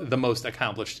 who's the most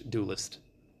accomplished duelist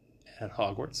at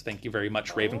Hogwarts. Thank you very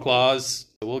much, Ravenclaws.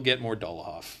 We'll get more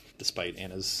Dolohov, despite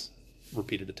Anna's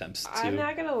repeated attempts to I'm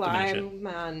not gonna lie, diminish it. I'm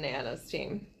on Anna's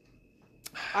team.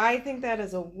 I think that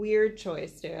is a weird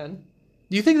choice, Dan.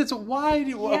 You think that's why?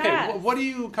 Yes. Okay, what are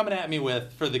you coming at me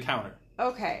with for the counter?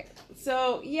 Okay,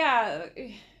 so yeah,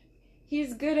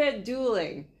 he's good at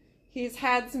dueling. He's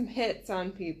had some hits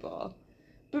on people.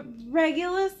 But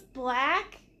Regulus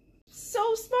Black?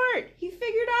 So smart. He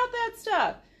figured out that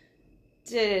stuff.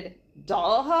 Did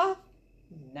Dolohov?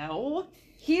 No.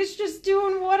 He's just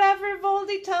doing whatever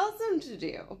Voldy tells him to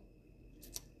do.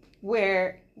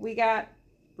 Where we got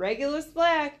Regulus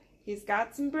Black, he's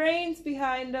got some brains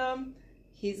behind him.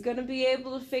 He's going to be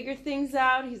able to figure things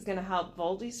out. He's going to help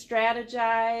Voldy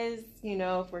strategize,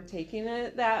 if we're taking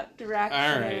it that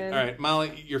direction. All right.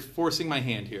 Molly, you're forcing my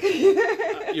hand here.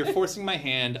 You're forcing my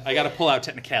hand. I got to pull out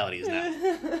technicalities now.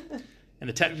 And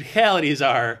the technicalities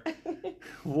are,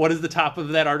 what does the top of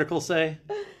that article say?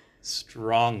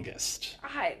 Strongest.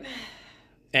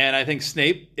 And I think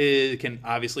Snape can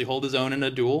obviously hold his own in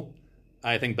a duel.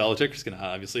 I think Bellatrix can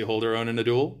obviously hold her own in a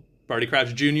duel. Barty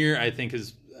Crouch Jr., I think,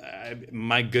 is...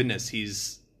 my goodness,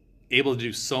 he's able to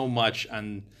do so much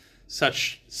on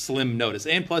such slim notice.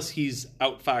 And plus, he's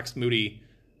outfoxed Moody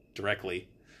directly.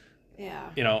 Yeah.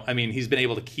 You know, I mean, he's been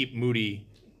able to keep Moody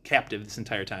captive this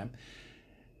entire time.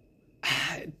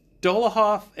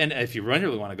 Dolohov, and if you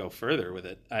really want to go further with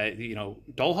it,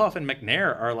 Dolohov and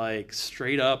McNair are like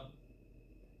straight up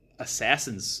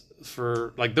assassins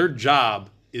for, like, their job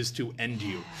is to end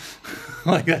you.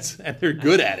 Like, and they're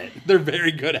good at it. They're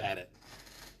very good at it.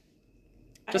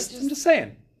 I'm just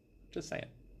saying. Just saying.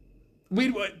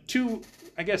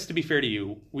 I guess to be fair to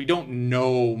you, we don't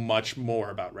know much more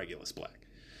about Regulus Black.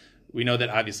 We know that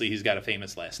obviously he's got a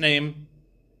famous last name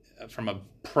from a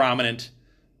prominent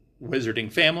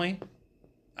wizarding family.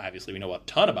 Obviously, we know a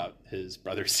ton about his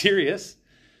brother Sirius.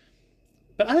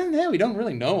 But other than that, we don't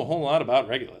really know a whole lot about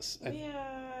Regulus.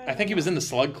 I think he was in the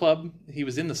Slug Club. He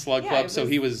was in the Slug Club, so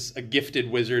he was a gifted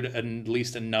wizard, at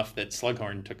least enough that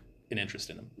Slughorn took an interest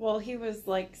in him. Well, he was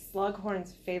like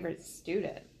Slughorn's favorite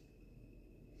student.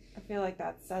 I feel like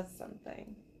that says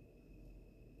something.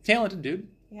 Talented dude.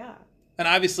 Yeah. And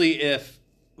obviously, if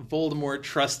Voldemort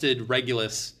trusted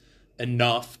Regulus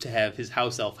enough to have his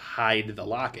house elf hide the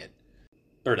locket,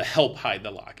 or to help hide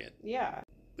the locket, yeah,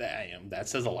 that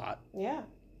says a lot. Yeah.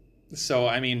 So,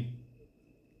 I mean,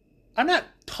 I'm not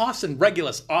tossing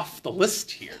Regulus off the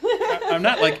list here. I'm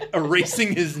not, like,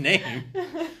 erasing his name.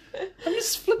 I'm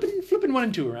just flipping 1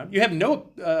 and 2 around. You have no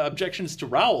objections to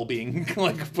Rowell being,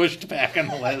 like, pushed back on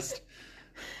the list.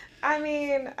 I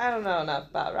mean, I don't know enough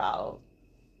about Rowell.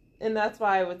 And that's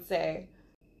why I would say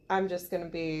I'm just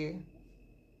going to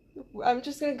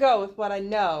go with what I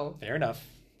know. Fair enough.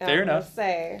 Fair enough.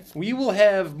 Say, we will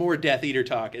have more Death Eater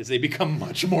talk as they become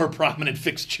much more prominent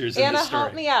fixtures in this story. Anna,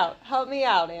 help me out. Help me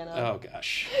out, Anna. Oh,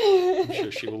 gosh. I'm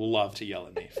sure she will love to yell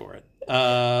at me for it.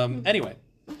 Anyway,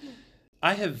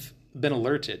 I have been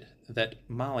alerted that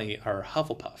Molly, our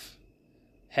Hufflepuff,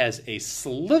 has a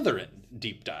Slytherin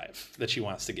deep dive that she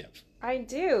wants to give. I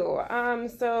do.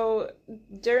 So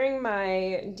during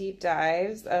my deep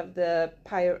dives of the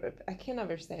I can't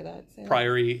ever say that.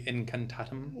 Priori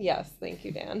Incantatum. Yes, thank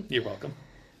you, Dan. You're welcome.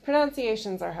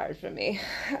 Pronunciations are hard for me.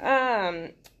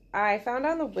 I found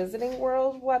on the Wizarding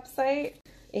World website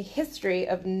a history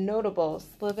of notable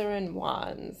Slytherin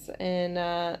wands, and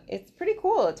it's pretty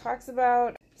cool. It talks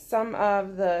about some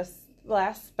of the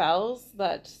last spells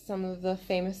that some of the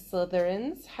famous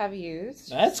Slytherins have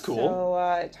used. That's cool.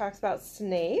 So it talks about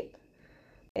Snape.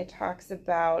 It talks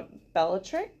about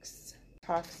Bellatrix. It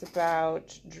talks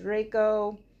about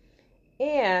Draco.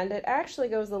 And it actually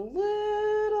goes a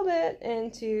little bit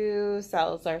into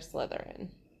Salazar Slytherin.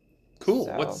 Cool.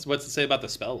 So, What's it say about the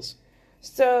spells?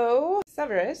 So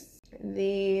Severus,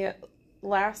 the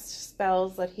last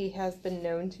spells that he has been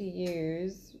known to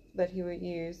use, that he would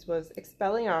use, was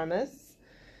Expelliarmus,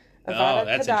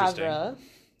 Avada Kedavra,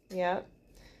 yeah,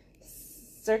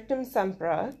 Circum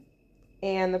Sempra,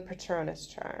 and the Patronus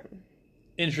Charm.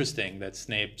 Interesting that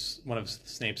one of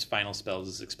Snape's final spells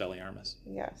is Expelliarmus.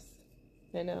 Yes,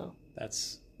 I know. That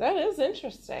is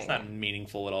interesting. It's not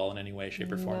meaningful at all in any way,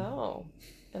 shape, or form. No,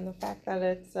 and the fact that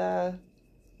it's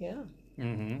yeah.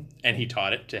 Mm-hmm. And he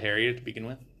taught it to Harry to begin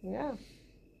with. Yeah,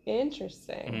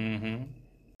 interesting. Mm-hmm.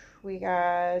 We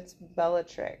got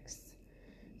Bellatrix.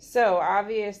 So,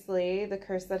 obviously, the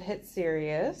curse that hit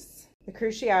Sirius, the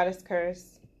Cruciatus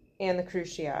Curse, and the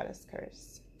Cruciatus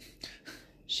Curse.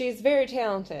 She's very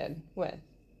talented with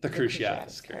the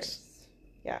Cruciatus Curse.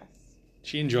 Yes.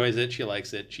 She enjoys it, she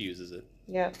likes it, she uses it.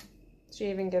 Yep. She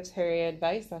even gives Harry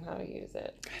advice on how to use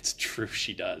it. That's true,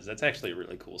 she does. That's actually a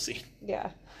really cool scene.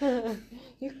 Yeah.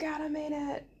 You gotta mean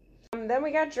it. Then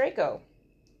we got Draco.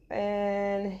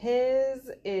 And his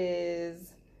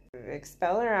is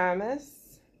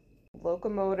Expelliarmus,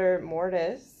 Locomotor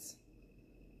Mortis.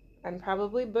 I'm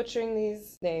probably butchering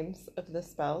these names of the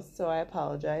spells, so I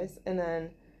apologize. And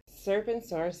then Serpent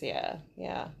Sorcia.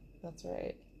 Yeah, that's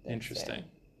right. Interesting.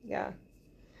 Yeah.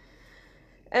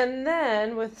 And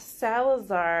then with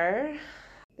Salazar,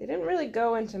 they didn't really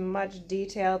go into much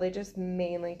detail. They just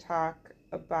mainly talk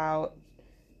about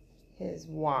his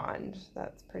wand.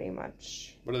 That's pretty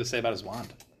much... What do they say about his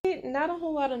wand? Not a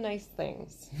whole lot of nice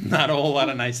things. Not a whole lot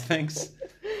of nice things?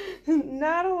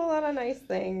 Not a whole lot of nice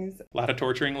things. A lot of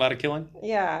torturing, a lot of killing?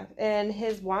 Yeah, and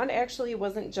his wand actually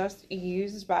wasn't just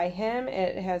used by him.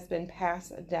 It has been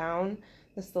passed down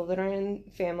the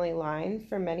Slytherin family line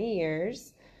for many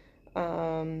years.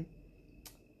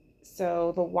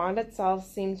 So the wand itself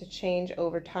seemed to change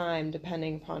over time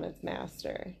depending upon its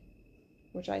master,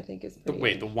 which I think is pretty...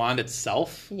 Wait, the wand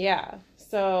itself? Yeah.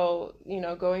 So,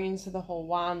 going into the whole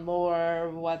wand lore,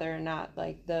 whether or not,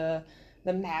 like, the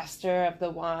master of the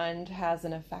wand has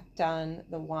an effect on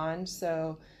the wand,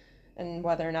 so, and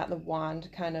whether or not the wand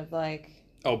kind of, like...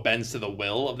 Oh, bends to the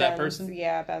will of that person?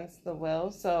 Yeah, bends to the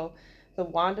will. So The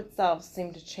wand itself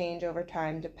seemed to change over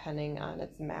time depending on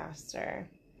its master.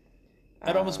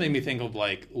 That almost made me think of,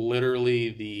 like, literally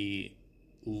the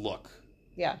look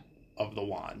Yeah. of the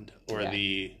wand. Or Yeah.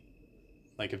 the,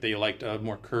 like, if they liked a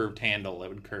more curved handle, it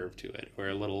would curve to it. Or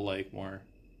a little, like, more...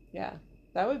 Yeah.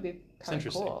 That would be kind of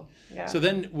interesting. cool. Yeah. So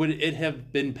then, would it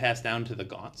have been passed down to the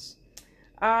Gaunts?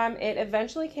 It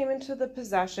eventually came into the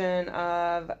possession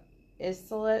of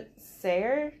Islet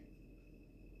Sayre.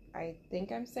 I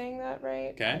think I'm saying that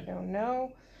right. Okay. I don't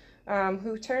know.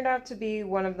 Who turned out to be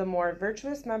one of the more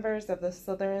virtuous members of the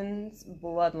Slytherin's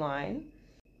bloodline.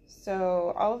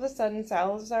 So all of a sudden,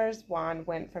 Salazar's wand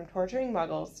went from torturing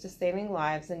muggles to saving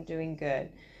lives and doing good,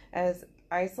 as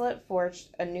Islet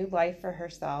forged a new life for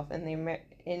herself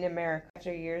in America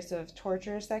after years of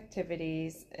torturous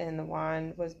activities, and the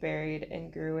wand was buried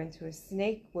and grew into a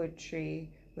snakewood tree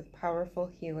with powerful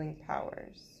healing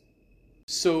powers.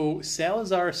 So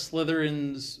Salazar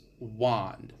Slytherin's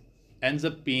wand ends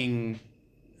up being,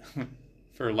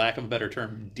 for lack of a better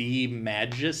term,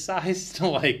 demagicized.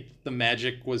 Like, the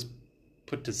magic was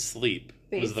put to sleep,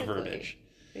 was the verbiage.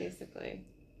 Basically.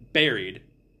 Buried,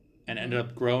 and ended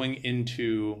up growing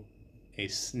into a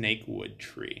snakewood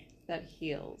tree. That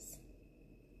heals.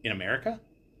 In America?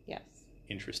 Yes.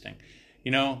 Interesting.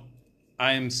 You know,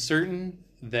 I'm certain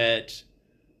that,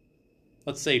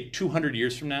 let's say 200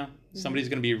 years from now, somebody's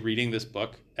going to be reading this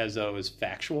book as though it was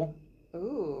factual.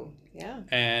 Ooh, yeah.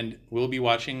 And we'll be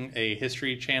watching a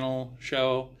History Channel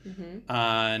show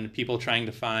on people trying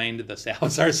to find the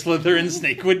Salazar Slytherin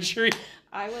snakewood tree.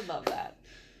 I would love that.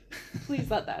 Please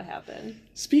let that happen.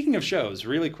 Speaking of shows,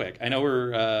 really quick, I know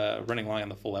we're running long on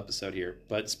the full episode here,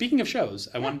 but speaking of shows,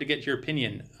 I wanted to get your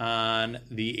opinion on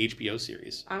the HBO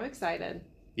series. I'm excited.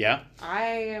 Yeah? I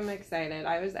am excited.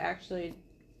 I was actually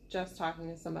just talking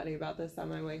to somebody about this on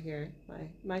my way here.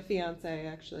 My fiance,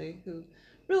 actually, who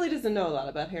really doesn't know a lot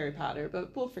about Harry Potter,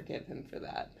 but we'll forgive him for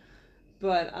that.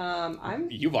 But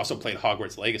You've also played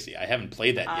Hogwarts Legacy. I haven't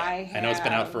played that yet. I know it's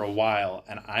been out for a while,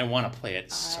 and I want to play it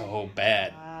so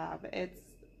bad.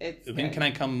 It's When good. can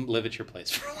I come live at your place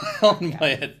for a while and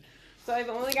play it? So I've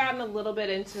only gotten a little bit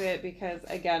into it because,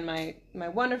 again, my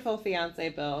wonderful fiance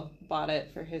Bill bought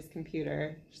it for his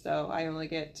computer, so I only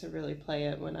get to really play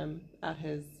it when I'm at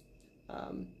his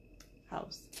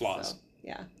house. Flaws. So,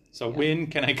 yeah. So when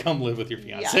can I come live with your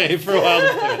fiance for a while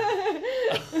to play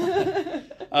it?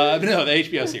 But no, the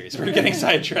HBO series. We're getting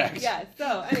sidetracked. Yeah,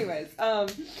 so anyways,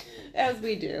 as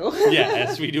we do. Yeah,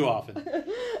 as we do often.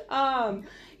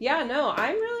 Yeah, no,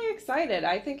 I'm really excited.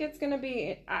 I think it's going to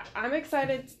be, I'm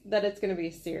excited that it's going to be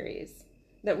a series.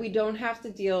 That we don't have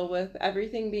to deal with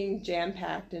everything being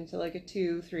jam-packed into like a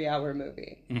 2-3 hour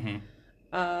movie.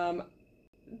 Mm-hmm.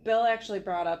 Bill actually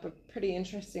brought up a pretty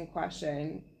interesting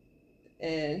question.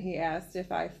 And he asked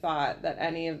if I thought that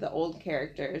any of the old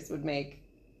characters would make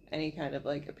any kind of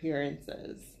like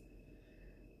appearances.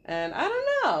 And I don't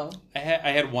know. I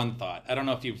had one thought. I don't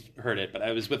know if you've heard it, but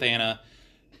I was with Anna,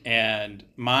 and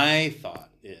my thought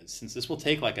is, since this will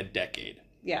take like a decade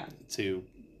to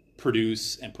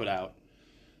produce and put out,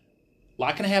 a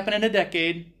lot can happen in a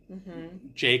decade. Mm-hmm.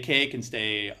 JK can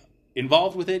stay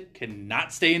involved with it, can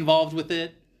not stay involved with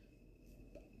it.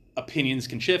 Opinions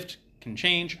can shift, can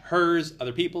change. Hers,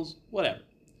 other people's, whatever.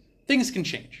 Things can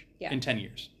change in 10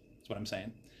 years. That's what I'm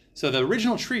saying. So the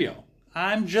original trio,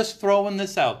 I'm just throwing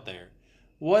this out there.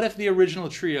 What if the original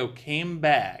trio came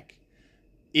back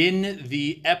in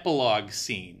the epilogue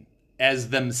scene as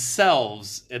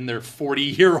themselves in their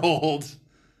 40-year-old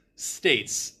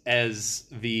states as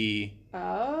the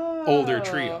older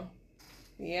trio?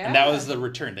 Yeah. And that was the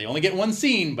return. They only get one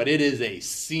scene, but it is a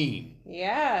scene.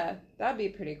 Yeah, that'd be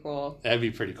pretty cool. That'd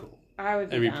be pretty cool. I would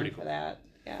be That'd be down pretty for cool. that.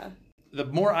 Yeah. The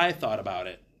more I thought about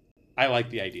it, I like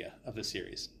the idea of the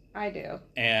series. I do.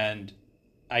 And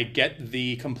I get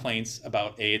the complaints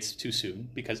about, it's too soon,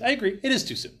 because I agree, it is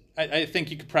too soon. I think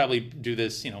you could probably do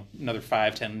this, another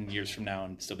 5-10 years from now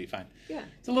and still be fine. Yeah.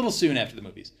 It's a little soon after the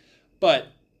movies. But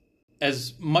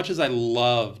as much as I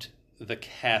loved the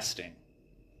casting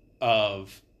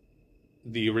of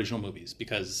the original movies,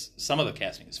 because some of the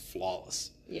casting is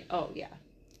flawless. Yeah. Oh, yeah.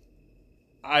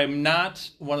 I'm not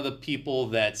one of the people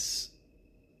that's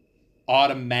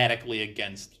automatically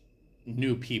against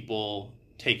new people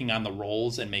taking on the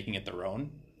roles and making it their own.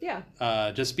 Yeah.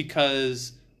 Just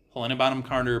because Helena Bonham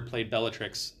Carter played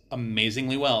Bellatrix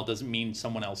amazingly well doesn't mean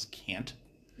someone else can't.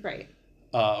 Right.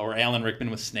 Or Alan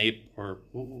Rickman with Snape or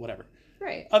whatever.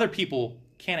 Right. Other people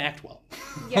can't act well.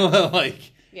 Yeah.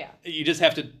 Yeah. You just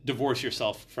have to divorce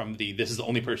yourself from this is the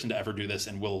only person to ever do this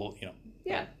and will,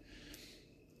 Yeah.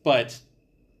 But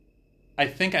I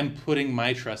think I'm putting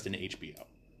my trust in HBO.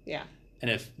 Yeah. And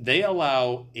if they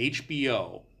allow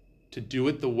HBO to do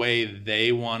it the way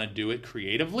they want to do it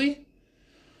creatively,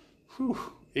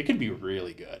 it could be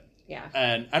really good. Yeah.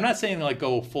 And I'm not saying like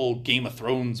go full Game of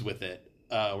Thrones with it,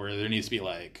 where there needs to be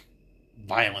like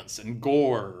violence and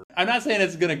gore. I'm not saying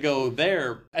it's going to go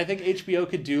there. I think HBO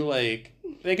could do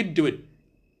they could do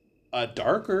a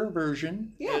darker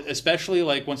version. Yeah. Especially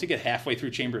like once you get halfway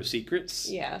through Chamber of Secrets.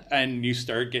 Yeah. And you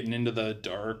start getting into the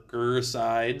darker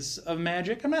sides of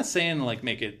magic. I'm not saying like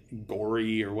make it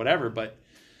gory or whatever, but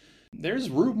there's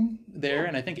room there.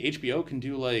 And I think HBO can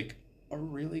do like a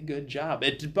really good job.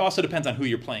 It also depends on who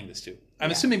you're playing this to.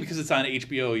 I'm assuming because it's on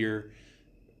HBO,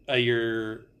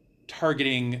 you're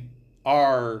targeting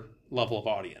our level of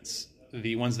audience,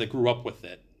 the ones that grew up with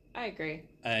it. I agree.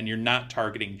 And you're not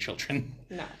targeting children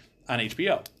No. on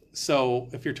HBO. So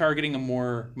if you're targeting a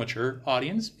more mature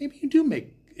audience, maybe you do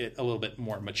make it a little bit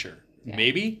more mature. Yeah.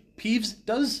 Maybe Peeves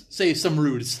does say some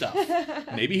rude stuff.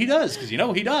 Maybe he does, because he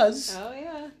does. Oh,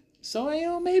 yeah.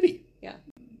 So, maybe. Yeah.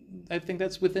 I think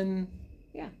that's within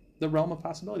the realm of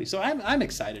possibility. So I'm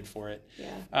excited for it.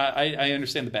 Yeah. I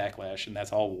understand the backlash, and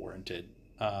that's all warranted.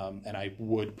 And I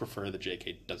would prefer that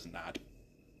JK does not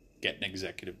get an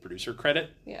executive producer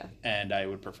credit. Yeah. And I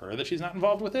would prefer that she's not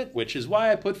involved with it, which is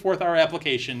why I put forth our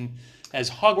application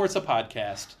as Hogwarts a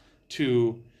Podcast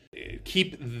to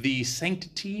keep the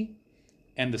sanctity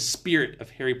and the spirit of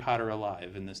Harry Potter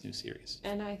alive in this new series.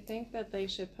 And I think that they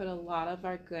should put a lot of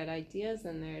our good ideas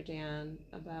in there, Dan,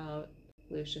 about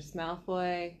Lucius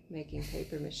Malfoy making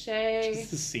paper mache.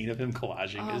 Just the scene of him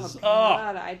collaging is...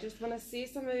 God, I just want to see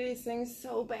some of these things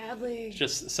so badly.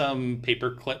 Just some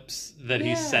paper clips that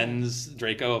he sends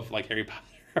Draco of, like, Harry Potter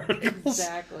articles.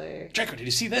 Exactly. Draco, did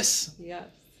you see this? Yes.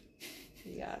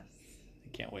 Yes.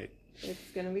 I can't wait.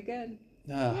 It's going to be good.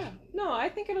 Yeah. No, I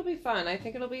think it'll be fun. I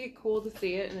think it'll be cool to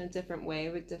see it in a different way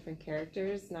with different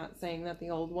characters. Not saying that the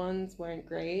old ones weren't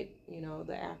great,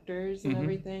 the actors and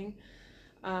everything.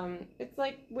 It's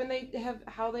like when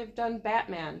how they've done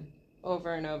Batman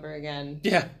over and over again.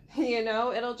 Yeah.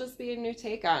 It'll just be a new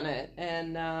take on it.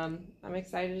 And I'm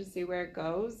excited to see where it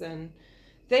goes. And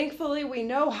thankfully, we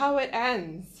know how it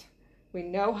ends. We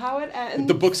know how it ends.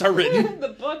 The books are written. The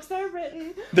books are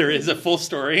written. There is a full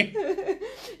story.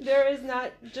 There is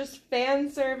not just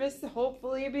fan service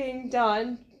hopefully being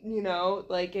done,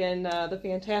 like in the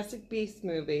Fantastic Beasts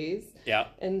movies. Yeah.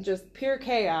 And just pure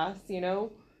chaos,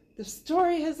 The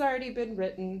story has already been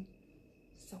written,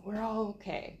 so we're all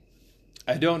okay.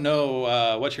 I don't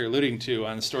know what you're alluding to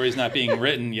on stories not being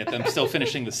written, yet I'm still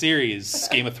finishing the series,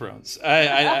 Game of Thrones.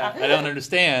 I don't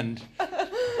understand.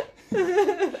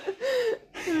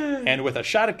 And with a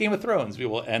shot at Game of Thrones, we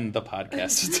will end the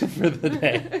podcast for the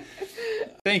day.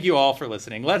 Thank you all for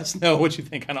listening. Let us know what you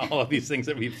think on all of these things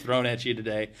that we've thrown at you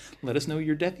today. Let us know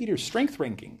your Death Eater strength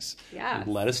rankings. Yeah.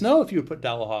 Let us know if you would put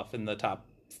Delahoff in the top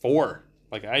 4,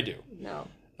 like I do. No.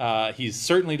 He's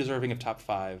certainly deserving of top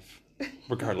 5,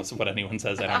 regardless of what anyone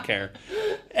says. I don't care.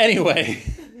 Anyway,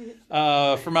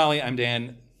 for Molly, I'm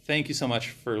Dan. Thank you so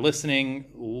much for listening.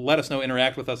 Let us know,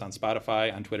 interact with us on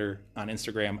Spotify, on Twitter, on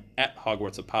Instagram, at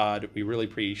HogwartsAPod. We really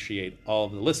appreciate all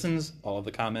of the listens, all of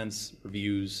the comments,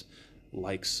 reviews,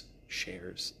 likes,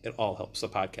 shares. It all helps the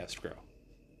podcast grow.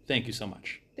 Thank you so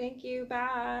much. Thank you.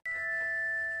 Bye.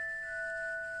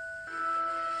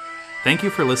 Thank you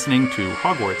for listening to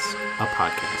Hogwarts, a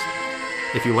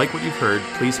Podcast. If you like what you've heard,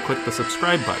 please click the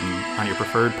subscribe button on your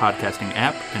preferred podcasting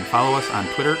app and follow us on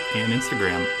Twitter and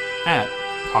Instagram at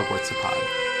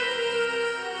HogwartsAPod.